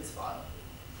FITS file.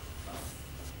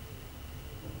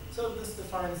 So this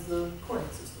defines the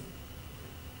coordinate system.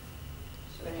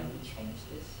 So can we change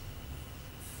this?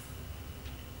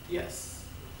 Yes.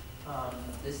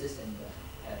 This is in the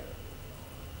header.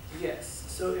 Yes.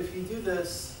 So if you do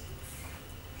this,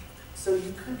 so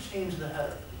you could change the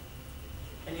header.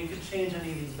 And you could change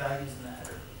any of these values in the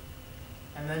header.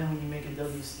 And then when you make a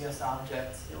WCS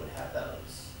object, it would have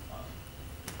those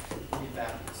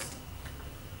values.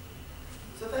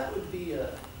 So that would be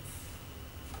a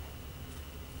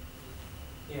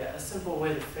simple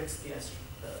way to fix the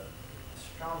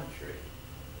astrometry,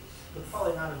 but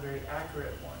probably not a very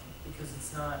accurate one because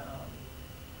it's not.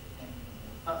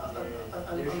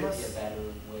 There should be a better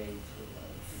way to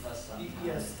because sometimes.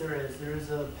 Yes, there is. There is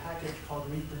a package called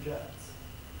reproject.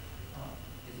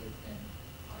 Is it in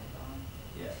Python?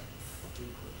 Yeah.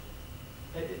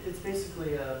 Reproject. It's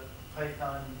basically a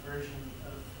Python version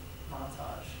of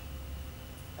Montage.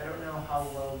 I don't know how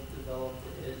well developed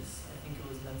it is. I think it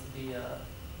was meant to be a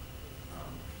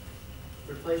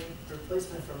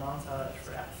replacement for Montage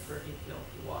for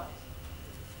APLPY.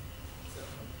 So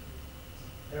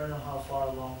I don't know how far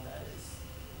along that is.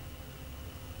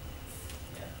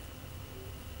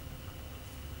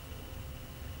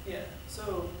 Yeah.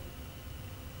 So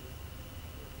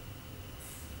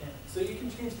you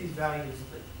can change these values,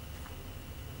 but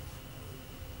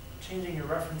changing your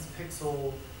reference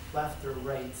pixel left or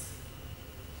right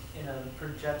in a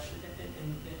projection,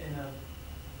 in a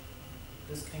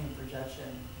this kind of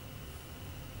projection,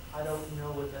 I don't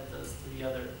know what that does to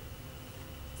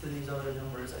these other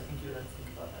numbers. I think you would have to think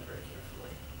about that very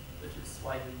carefully, which is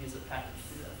why you use a package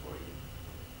to do that for you.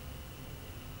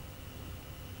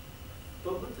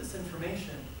 But with this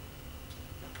information,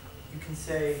 you can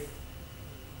say,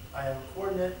 I have a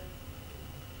coordinate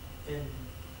in,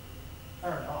 I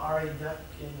don't know, RA-DEC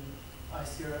in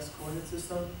ICRS coordinate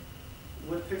system.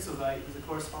 What pixel value does it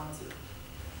correspond to?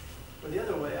 Or the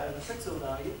other way, I have a pixel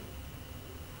value,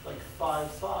 like 5,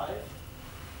 5.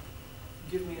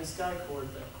 Give me a sky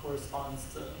chord that corresponds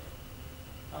to,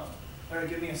 or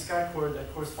give me a sky chord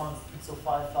that corresponds to pixel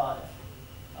 5, 5,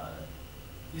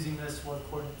 using this one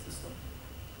coordinate system.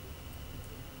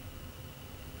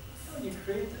 When you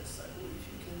create this, I believe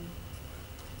you can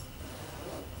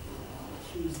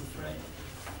choose the frame,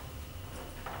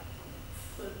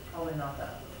 but probably not that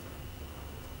way.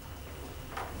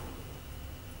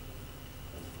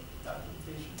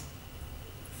 Documentation.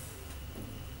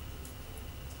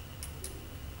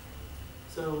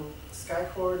 So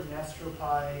SkyChord and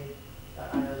AstroPy.io.fits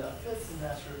and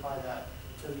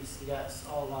AstroPy.wcs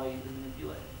all allow you to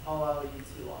manipulate, all allow you to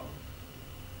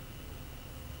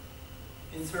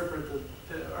interpret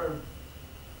or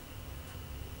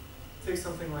take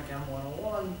something like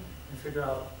M101 and figure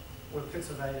out what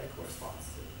pixel value that corresponds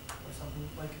to, or something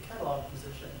like a catalog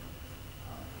position.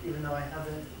 Even though I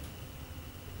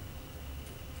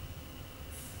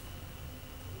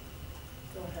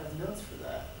don't have notes for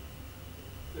that,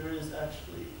 there is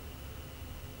actually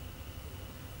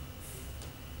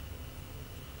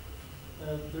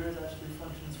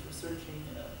functions for searching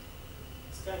in a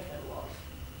sky catalog.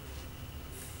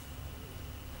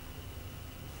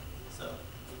 So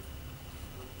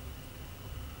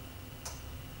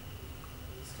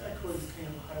SkyChord is kind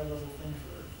of a higher level thing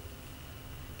for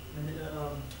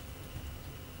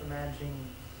managing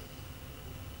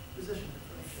position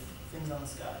information, things on the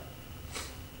sky.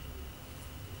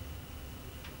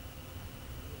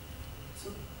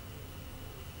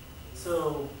 So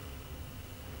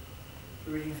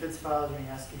reading FITS files, reading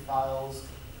ASCII files,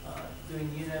 doing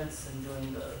units, and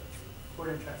doing the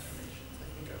coordinate transformations, I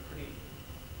think are pretty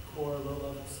core,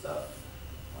 low-level stuff.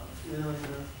 Even though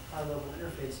there are high-level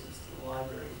interfaces to the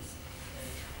libraries,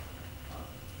 and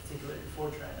particularly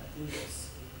Fortran that do this.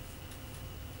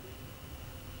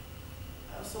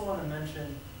 I also want to mention,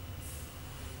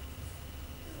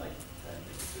 like 10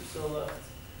 minutes or so left,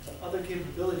 other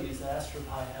capabilities that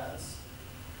AstroPy has.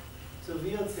 So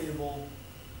VO table,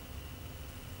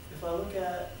 if I look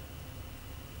at,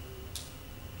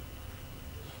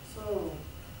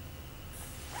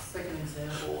 second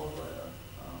example of a,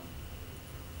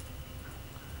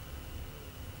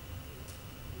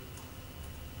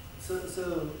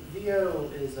 so VO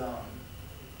is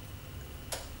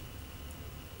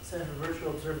Center for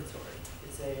Virtual Observatory.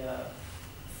 It's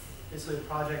basically a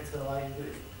project to allow you to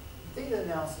do data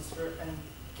analysis and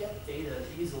get data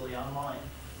easily online,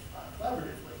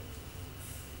 collaboratively.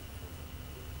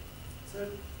 So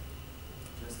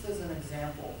just as an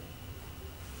example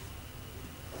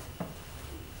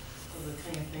of the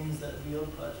kind of things that VO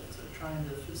projects are trying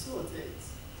to facilitate,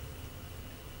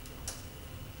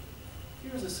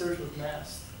 here's a search with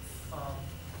MAST,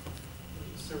 which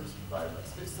is a service provided by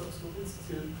Space Telescope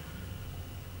Institute,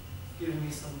 giving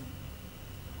me some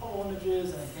whole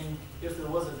images, and I think if there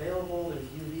was available, there's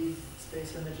UV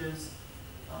space images.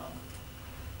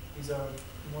 These are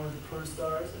one of the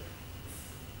protostars.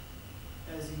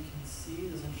 As you can see,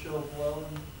 it doesn't show up well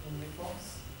in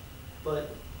MICMOS,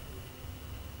 but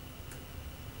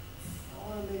I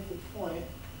want to make the point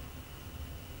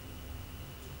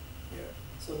here.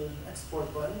 So there's an export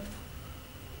button.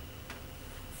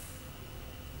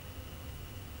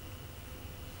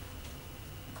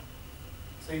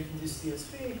 So you can do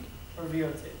CSV or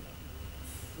VO table.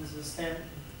 This is a standard.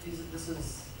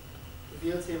 The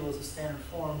VO table is a standard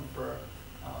form for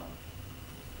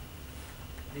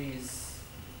these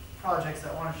projects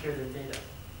that want to share their data,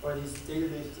 or these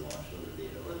databases that want to show their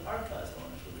data, or the archives that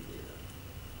want to show their data.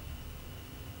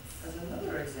 As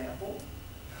another example,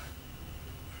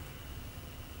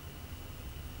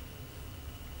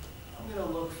 I'm going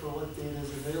to look for what data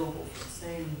is available for the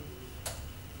same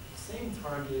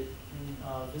target in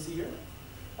Vizier,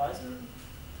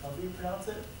 however you pronounce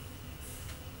it.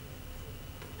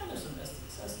 And there's some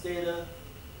SDSS data,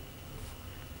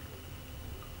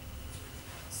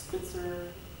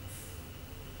 Spitzer,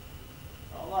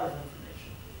 a lot of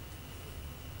information.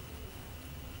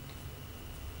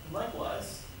 And likewise,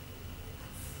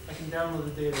 I can download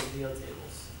the data as VO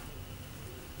tables.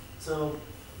 So,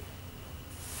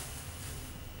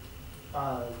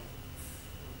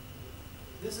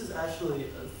 this is actually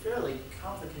a fairly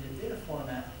complicated data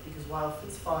format because while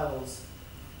FITS files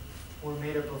were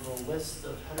made up of a list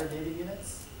of header data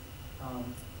units,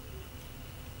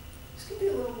 this can be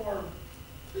a little more,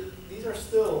 these are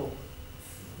still,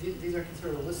 these are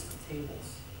considered a list of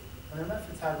tables. And they're meant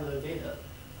for tabular data,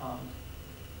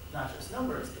 not just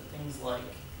numbers, but things like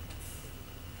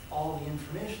all the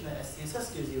information that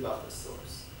SDSS gives you about this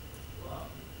source,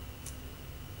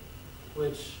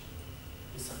 which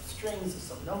is some strings, is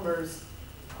some numbers,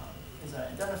 is an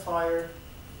identifier,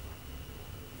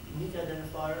 unique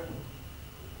identifier.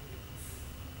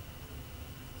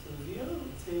 So the VO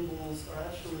tables are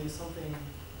actually something,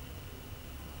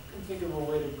 I can think of a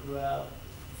way to grab,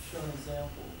 show an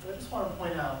example. But I just want to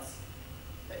point out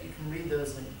that you can read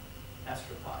those in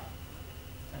astropy.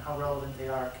 And how relevant they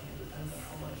are can depend on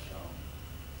how much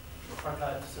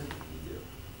archive searching you do.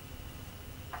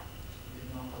 Do you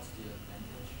know what's the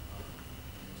advantage of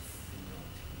this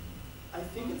VLT? I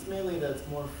think it's mainly that it's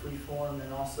more free form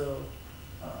and also,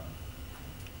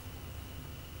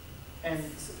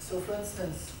 so for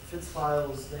instance, FITS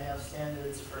files, they have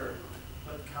standards for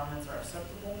what comments are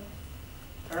acceptable,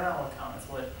 or not what comments,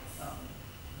 what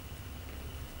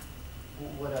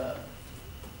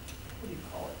do you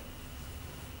call it?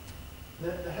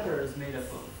 The header is made up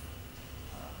of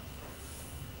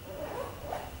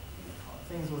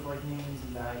things with like names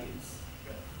and values.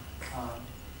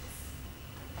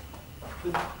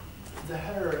 The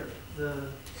header, the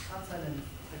content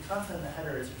in the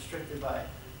header is restricted by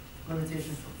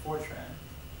limitations from Fortran,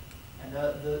 and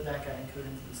that got encoded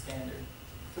into the standard.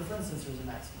 So for instance, there's a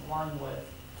maximum line width,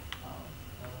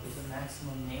 there's a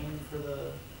maximum name for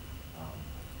the, I'm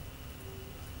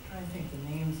trying to think the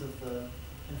names of the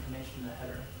information in the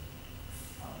header.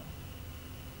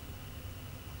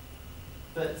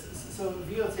 But so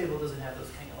VO table doesn't have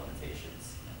those kind of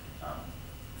limitations.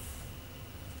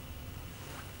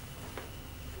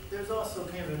 There's also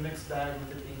kind of a mixed bag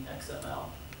with it being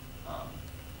XML.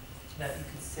 That you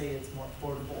could say it's more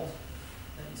portable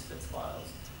than these FITS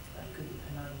files. That could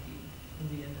depend on the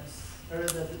Indianness, or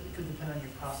that it could depend on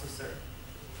your processor,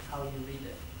 how you read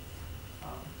it.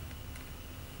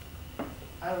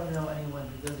 I don't know anyone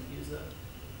who doesn't use a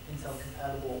Intel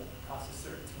compatible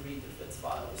processor to read the FITS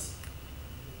files.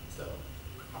 So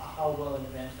how well in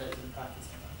advance that is in practice,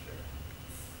 I'm not sure.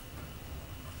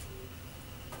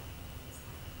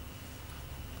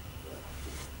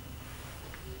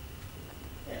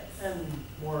 Yeah, and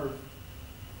more,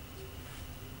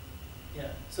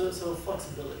 yeah, so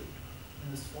flexibility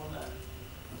in this format.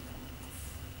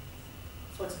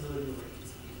 Flexibility over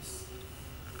ease of use.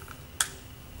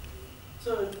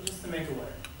 So just to make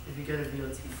aware, if you get a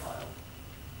VOT file,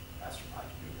 astropy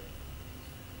can read it.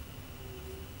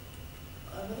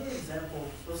 Another example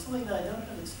of something that I don't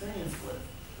have experience with,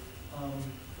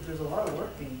 but there's a lot of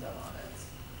work being done on it,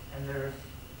 and they're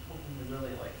hoping to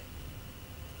really like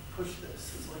push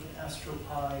this. It's like an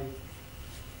astropy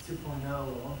 2.0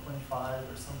 or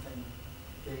 1.5 or something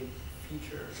big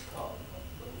feature called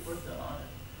work done on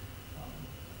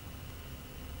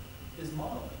it, is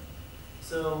modeling.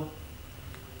 So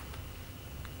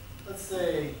let's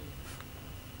say,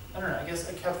 I don't know, I guess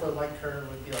a Kepler light curve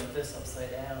would be like this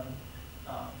upside down.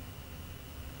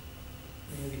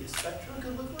 Maybe a spectra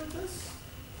could look like this.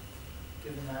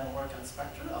 Given that I work on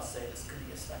spectra, I'll say this could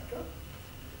be a spectra.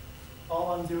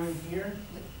 All I'm doing here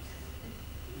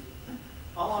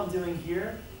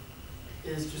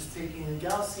is just taking a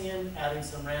Gaussian, adding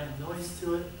some random noise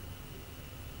to it,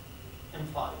 and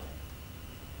plotting it.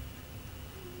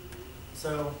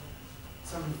 So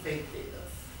some fake data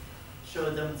show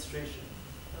a demonstration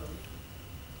of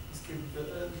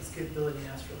this capability in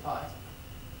astropy.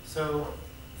 So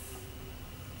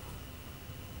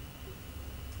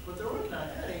what they're working on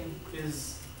adding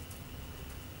is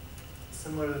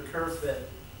similar to the curve fit,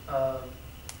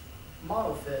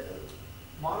 model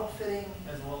fitting,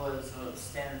 as well as a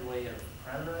standard way of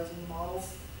parameterizing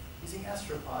models using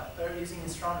using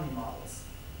astronomy models.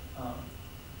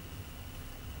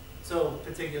 So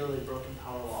particularly broken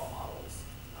power law models,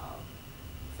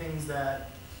 things that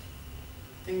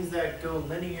go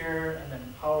linear and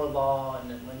then power law and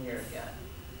then linear again.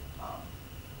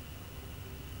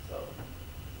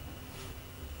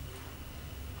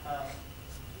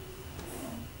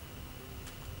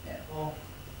 Yeah, well,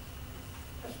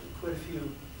 actually quite a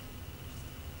few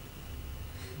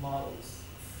models.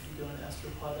 If you go into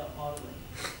astropy.modeling,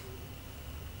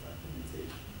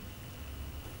 documentation,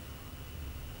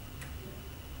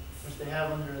 which they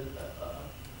have under a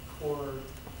core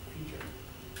feature.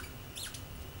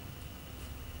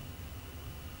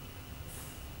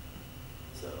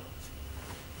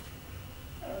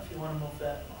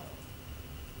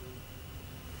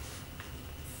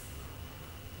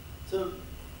 So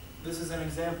this is an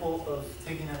example of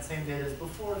taking that same data as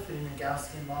before, fitting a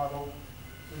Gaussian model.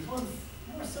 There's one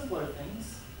more simpler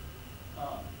things,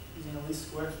 using a least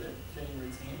square fitting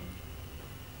routine.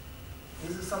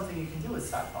 This is something you can do with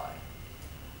SciPy.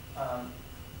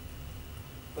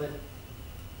 But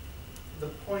the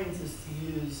point is to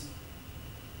use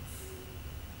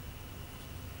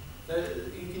that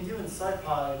you can do in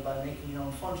SciPy by making your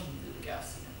own function do the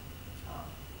Gaussian.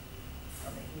 By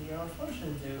making your own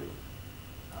function do,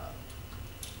 I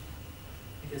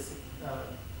guess,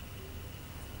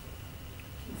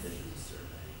 Kingfish is a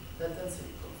survey. That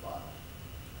density profile.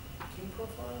 King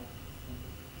profile?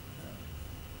 No.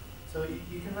 So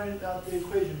you can write out the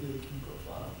equation to the King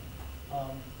profile.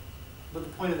 But the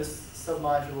point of this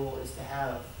submodule is to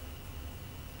have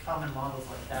common models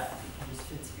like that. You can just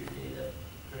fit to your data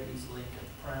very easily and get the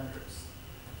parameters.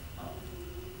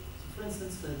 So for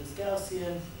instance, for this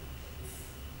Gaussian,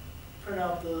 print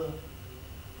out the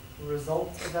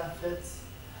result of that fit,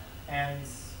 and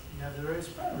you have the various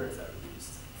parameters that are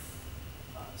used.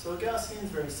 So a Gaussian is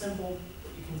very simple,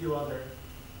 but you can do other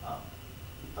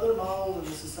models, and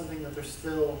this is something that they're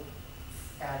still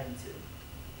adding to.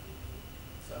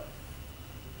 So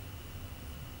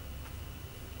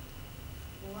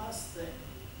the last thing I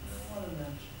want to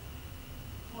mention,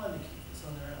 I wanted to keep this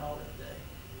under an hour today,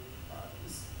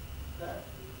 is that I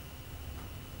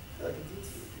feel like a DT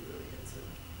would be really into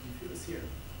if it was here.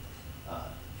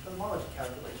 Cosmology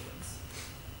calculations,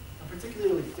 and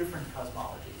particularly different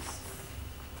cosmologies.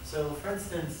 So for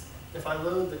instance, if I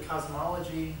load the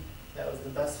cosmology that was the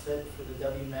best fit for the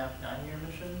WMAP 9-year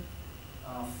mission,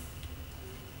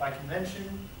 by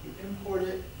convention, you import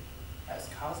it as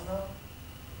Cosmo,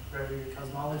 wherever your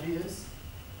cosmology is.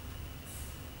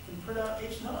 You can print out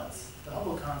H naughts, the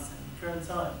Hubble constant, in current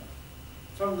time,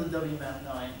 from the WMAP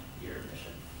 9-year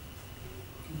mission.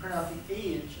 You can print out the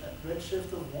age at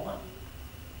redshift of 1.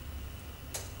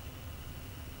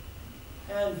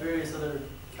 And various other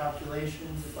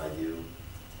calculations if I do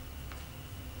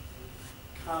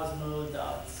Cosmo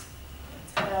dots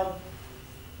and tab.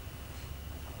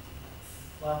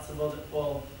 Lots of other,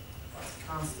 well, lots of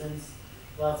constants,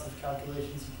 lots of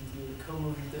calculations you can do. The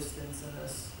co-moving distance in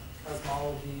this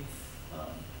cosmology,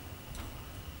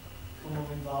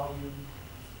 co-moving volume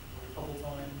a couple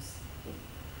times.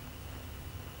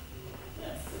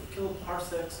 Yeah, the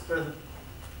kiloparsecs, or the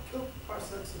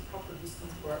kiloparsecs of proper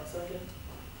distance per arcsecond.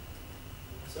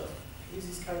 So use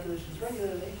these calculations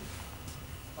regularly.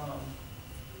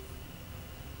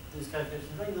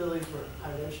 For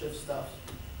high redshift stuff.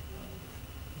 You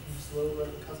can just load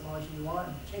whatever cosmology you want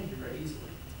and change it very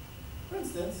easily. For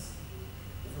instance,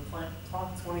 if a Planck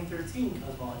 2013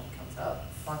 cosmology comes out,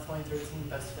 Planck 2013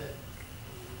 best fit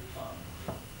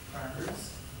parameters,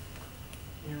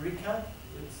 you can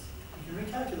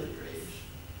recalculate your age.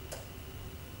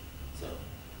 So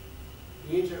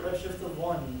the age at redshift of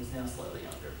 1 is now slightly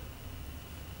younger.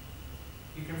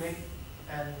 You can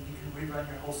rerun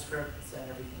your whole script and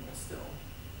everything will still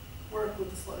work with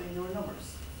the slightly newer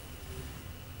numbers.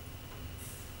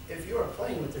 If you are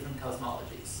playing with different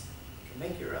cosmologies, you can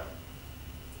make your own.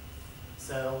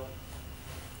 So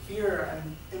here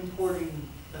I'm importing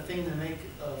the thing to make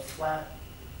a flat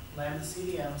lambda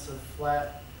CDM, so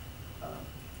flat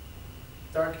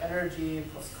dark energy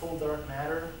plus cold dark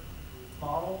matter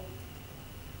model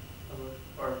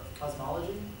or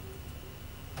cosmology.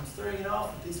 I'm starting it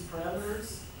off with these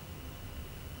parameters,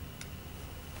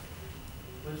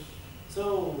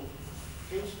 so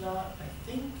H naught, I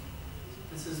think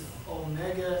this is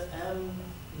omega m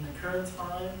in the current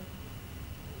time,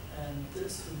 and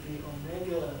this would be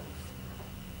omega,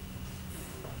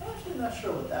 I'm actually not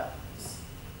sure what that is.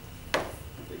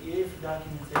 But yay for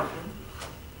documentation.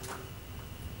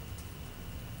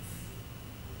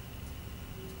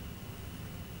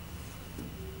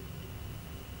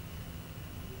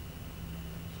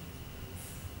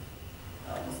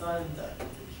 It's not in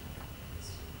documentation.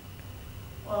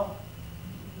 Well,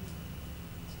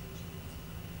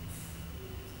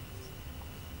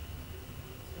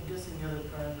 so I'm guessing the other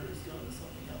parameter is going to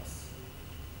something else.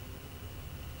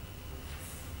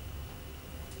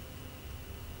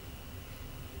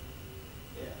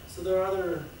 Yeah, so there are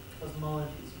other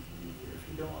cosmologies you can use here if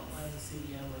you don't want lambda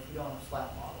CDM or if you don't want a flat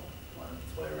model. You want to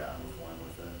toy around with one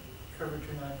with a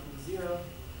curvature not equal to 0.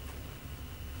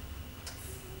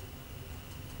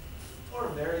 Or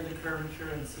vary the curvature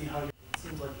and see how it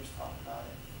seems like you're talking about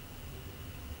it.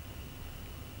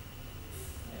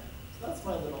 Yeah, so that's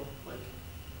my little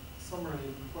summary of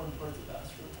important parts of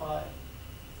astropy.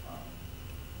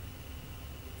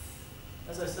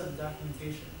 As I said, the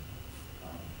documentation.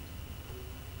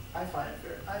 I find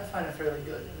it fairly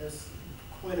good, and there's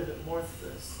quite a bit more to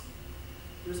this.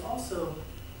 There's also,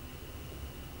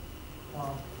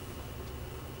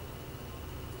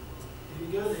 if you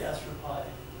go to the astropy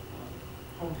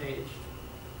homepage,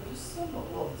 which is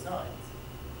somewhat well designed,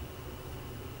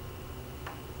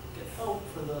 get help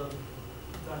for the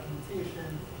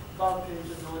documentation, blog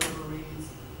pages, no one ever reads,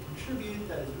 contribute.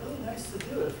 That is really nice to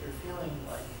do if you're feeling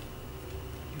like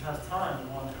you have time and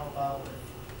want to help out with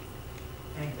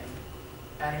anything.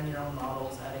 Adding your own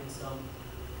models, adding some,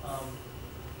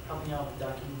 helping out with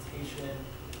documentation,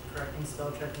 correcting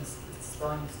spell checking,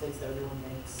 spelling mistakes that everyone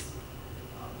makes,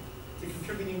 to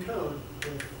contributing code.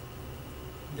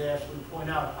 They actually point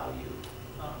out how you,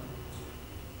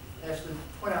 they actually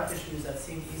point out issues that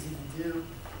seem easy to do,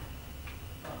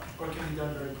 or can be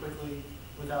done very quickly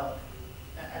without,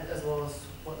 as well as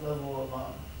what level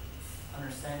of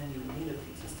understanding you need of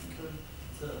the existing code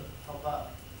to help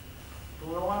out. But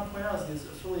what I want to point out is these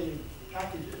affiliated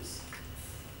packages.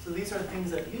 So these are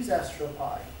things that use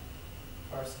astropy,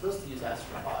 or are supposed to use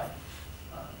astropy.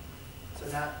 So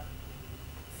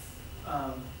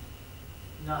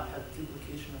not have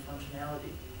duplication of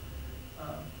functionality.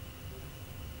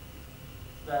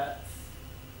 That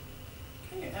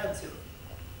can you add to it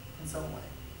in some way?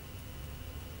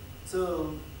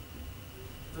 So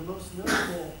the most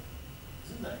notable,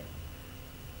 isn't that?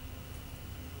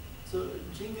 So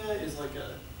Jenga is like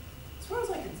a, as far as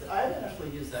I can tell, I haven't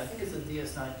actually used that. I think it's a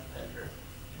DS9 competitor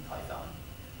in Python.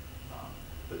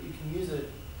 But you can use it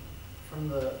from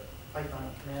the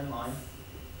Python command line.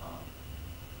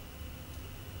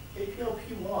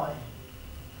 APLPY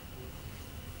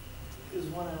is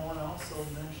one I want to also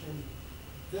mention.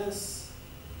 This,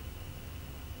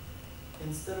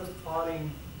 instead of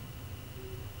plotting,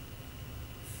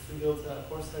 if we go to that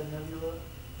Horsehead Nebula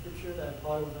picture that I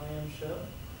plotted with IM show,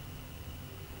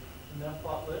 and that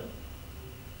plotlet.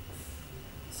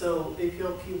 So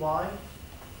APLPY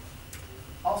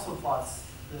also plots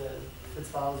the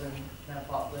Fitzfiles in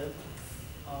matplotlib,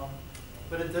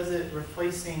 but it does it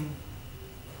replacing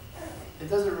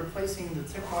the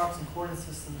tick marks and coordinate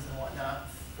systems and whatnot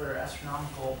for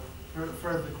astronomical, for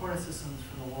the coordinate systems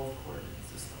for the world coordinate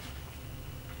system.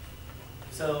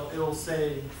 So it will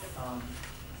say,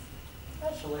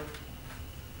 actually,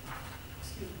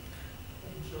 excuse me,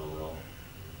 let me show a little.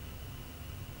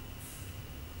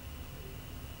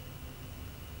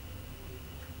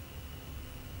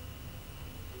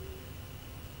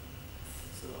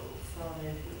 So from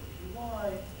APLPY,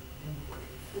 import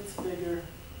Fitz figure.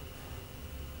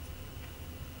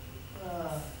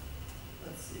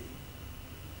 Let's see.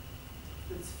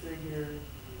 Fitz figure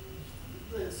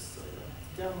list. So I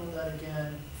don't have to download that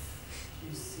again.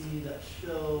 You see that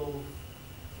show.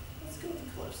 Let's go with the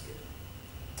color scale.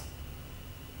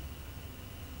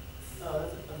 Oh,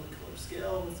 that's a ugly color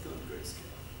scale. Let's go with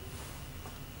grayscale.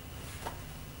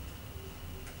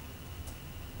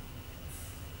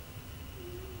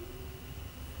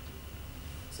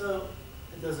 So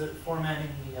it does it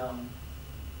formatting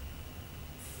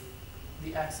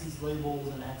the axes labels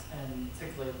and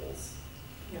tick labels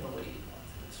in the way you want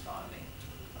in astronomy.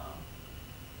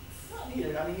 Not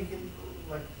needed. I mean, you can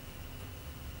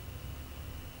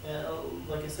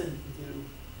like I said, you can do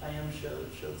IM show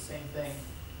the same thing.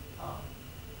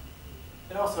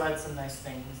 It also had some nice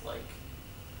things like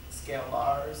scale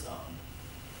bars,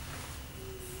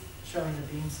 showing the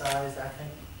beam size, that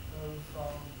kind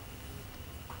of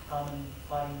common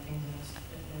plotting things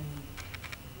in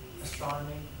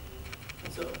astronomy.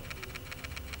 So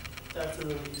that's a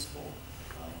really useful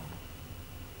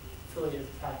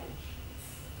affiliate package.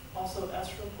 Also,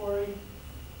 AstroQuery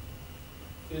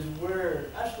is where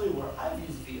I've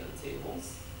used VO tables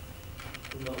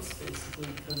the most, basically,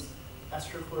 because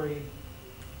AstroQuery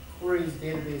queries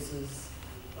databases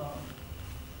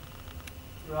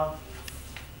throughout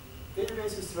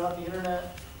the internet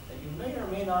that you may or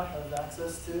may not have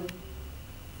access to,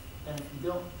 and if you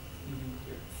don't, you can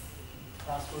your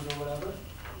password or whatever,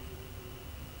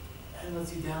 and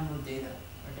lets you download data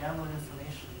or download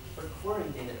information or query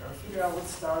data or figure out what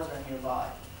stars are nearby.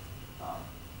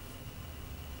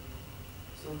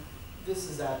 So this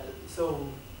is that. So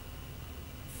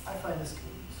I find this can be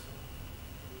useful.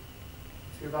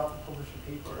 If you're about to publish a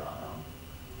paper on,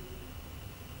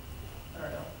 I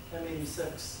don't know, M86,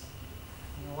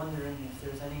 and you're wondering if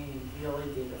there's any VLA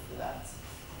data for that, so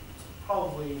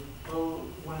probably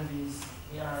one of these,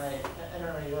 the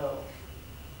NRAO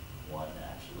one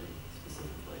actually,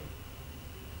 specifically.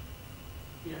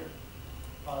 Here,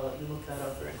 I'll let you look that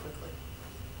up very quickly.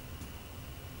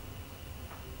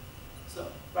 So,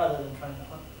 rather than trying to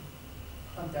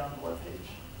hunt down the web page.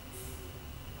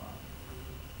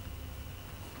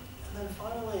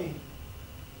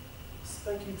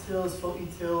 spec-utils,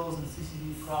 float-utils, and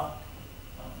CCD proc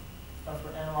are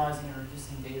for analyzing and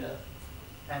reducing data.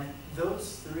 And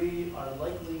those three are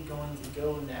likely going to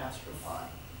go into astropy.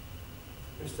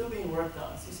 They're still being worked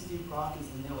on. CCD proc is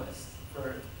the newest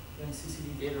for doing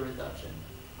CCD data reduction.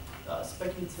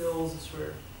 Spec-utils is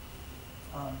for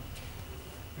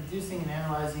reducing and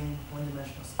analyzing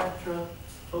one-dimensional spectra.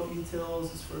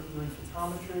 Float-utils is for doing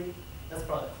photometry. That's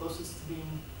probably the closest to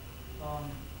being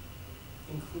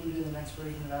included in the next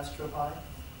version of astropy.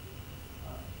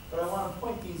 But I want to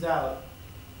point these out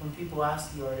when people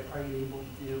ask you, are you able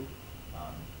to do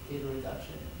data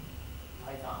reduction in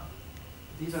Python?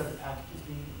 These are the packages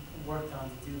being worked on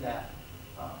to do that.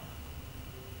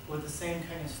 With the same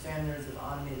kind of standards of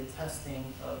automated testing,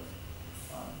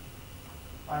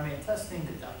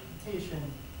 good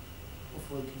documentation,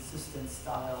 hopefully consistent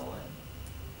style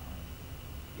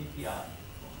and API.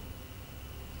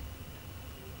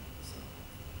 So,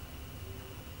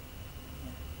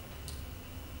 yeah.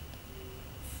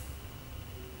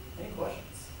 Any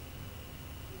questions?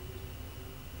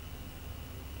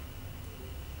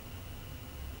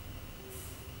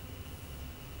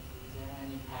 Is there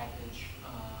any package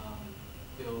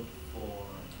built for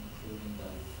including the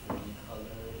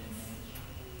 3-colored image?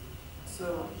 So,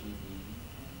 RGB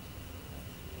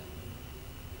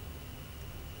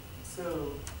so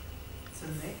to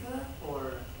make that, or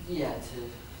yeah, to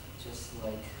just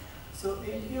like so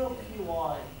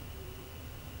APLPY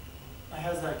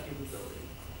has that capability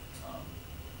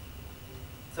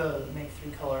to make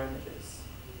 3-color images.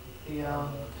 The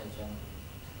okay, generally.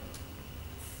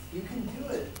 you can do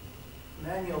it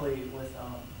manually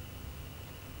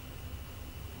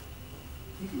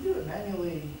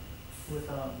with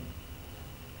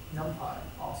NumPy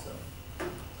also,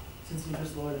 since you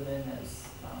just load them in as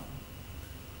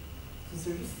since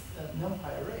they're just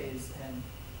NumPy arrays, and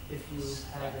if you have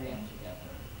Stack them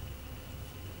together.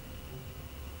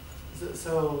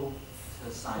 so To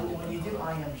assign when you do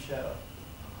different colors. IMShow,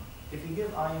 if you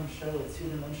give IMShow a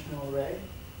 2-dimensional array,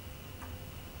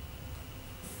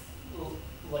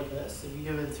 like this, if you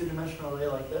give it a 2-dimensional array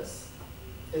like this,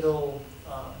 it'll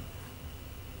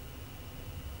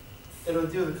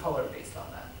do the color based on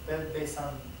that, based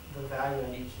on the value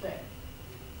in each thing.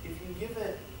 If you give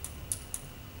it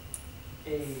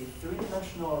a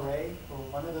 3-dimensional array where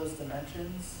one of those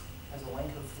dimensions has a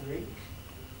length of 3,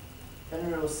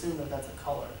 then it'll assume that that's a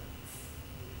color.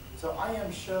 So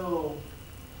IMShow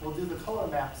will do the color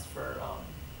maps for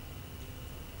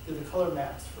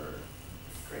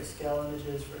grayscale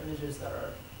images, for images that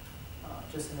are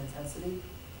just an intensity.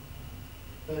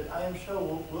 But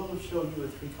IMShow will show you a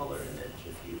 3-color image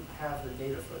if you have the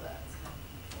data for that.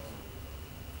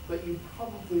 But you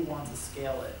probably want to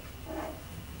scale it.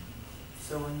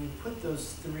 So when you put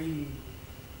those 3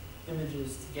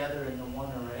 images together into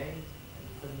one array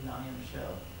and put in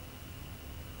IMShow,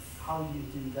 how you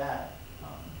do that,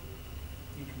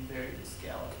 you can vary the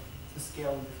scale to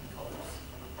scale the different colors.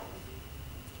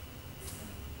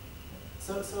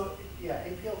 So yeah,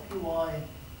 APLPY.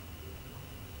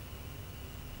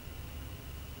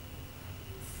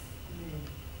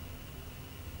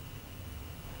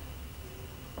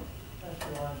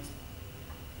 Actually, I'll just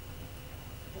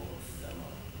pull up the demo.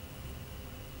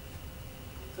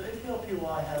 So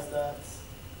APLPY has that.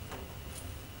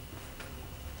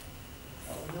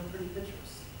 Oh, no pretty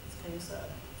pictures. It's kind of sad.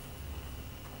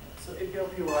 So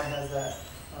APLPY has that,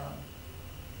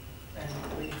 and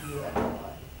we can do that in Y.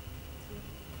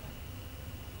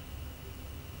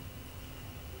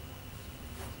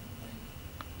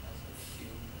 As a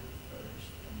cube first,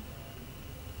 and then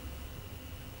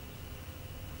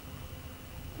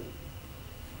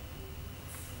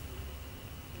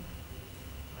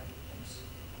right, thanks.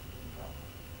 No problem.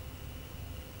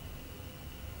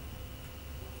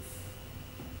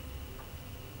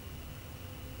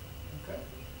 Okay.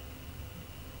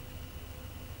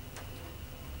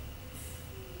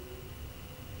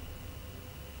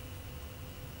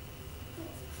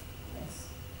 Nice.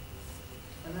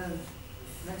 And then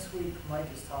next week,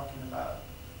 Mike is talking about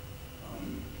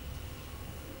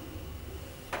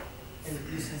his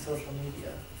use in social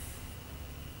media.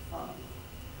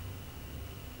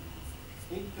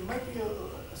 It might be a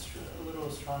little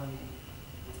astronomy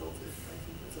tilted. I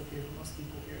think that's okay for most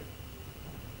people here.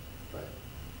 But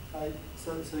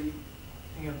so you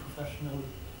think of professional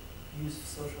use of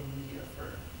social media for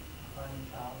finding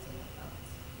jobs and whatnot.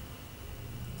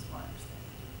 That's my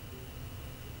understanding.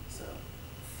 So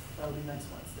that'll be next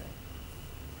Wednesday.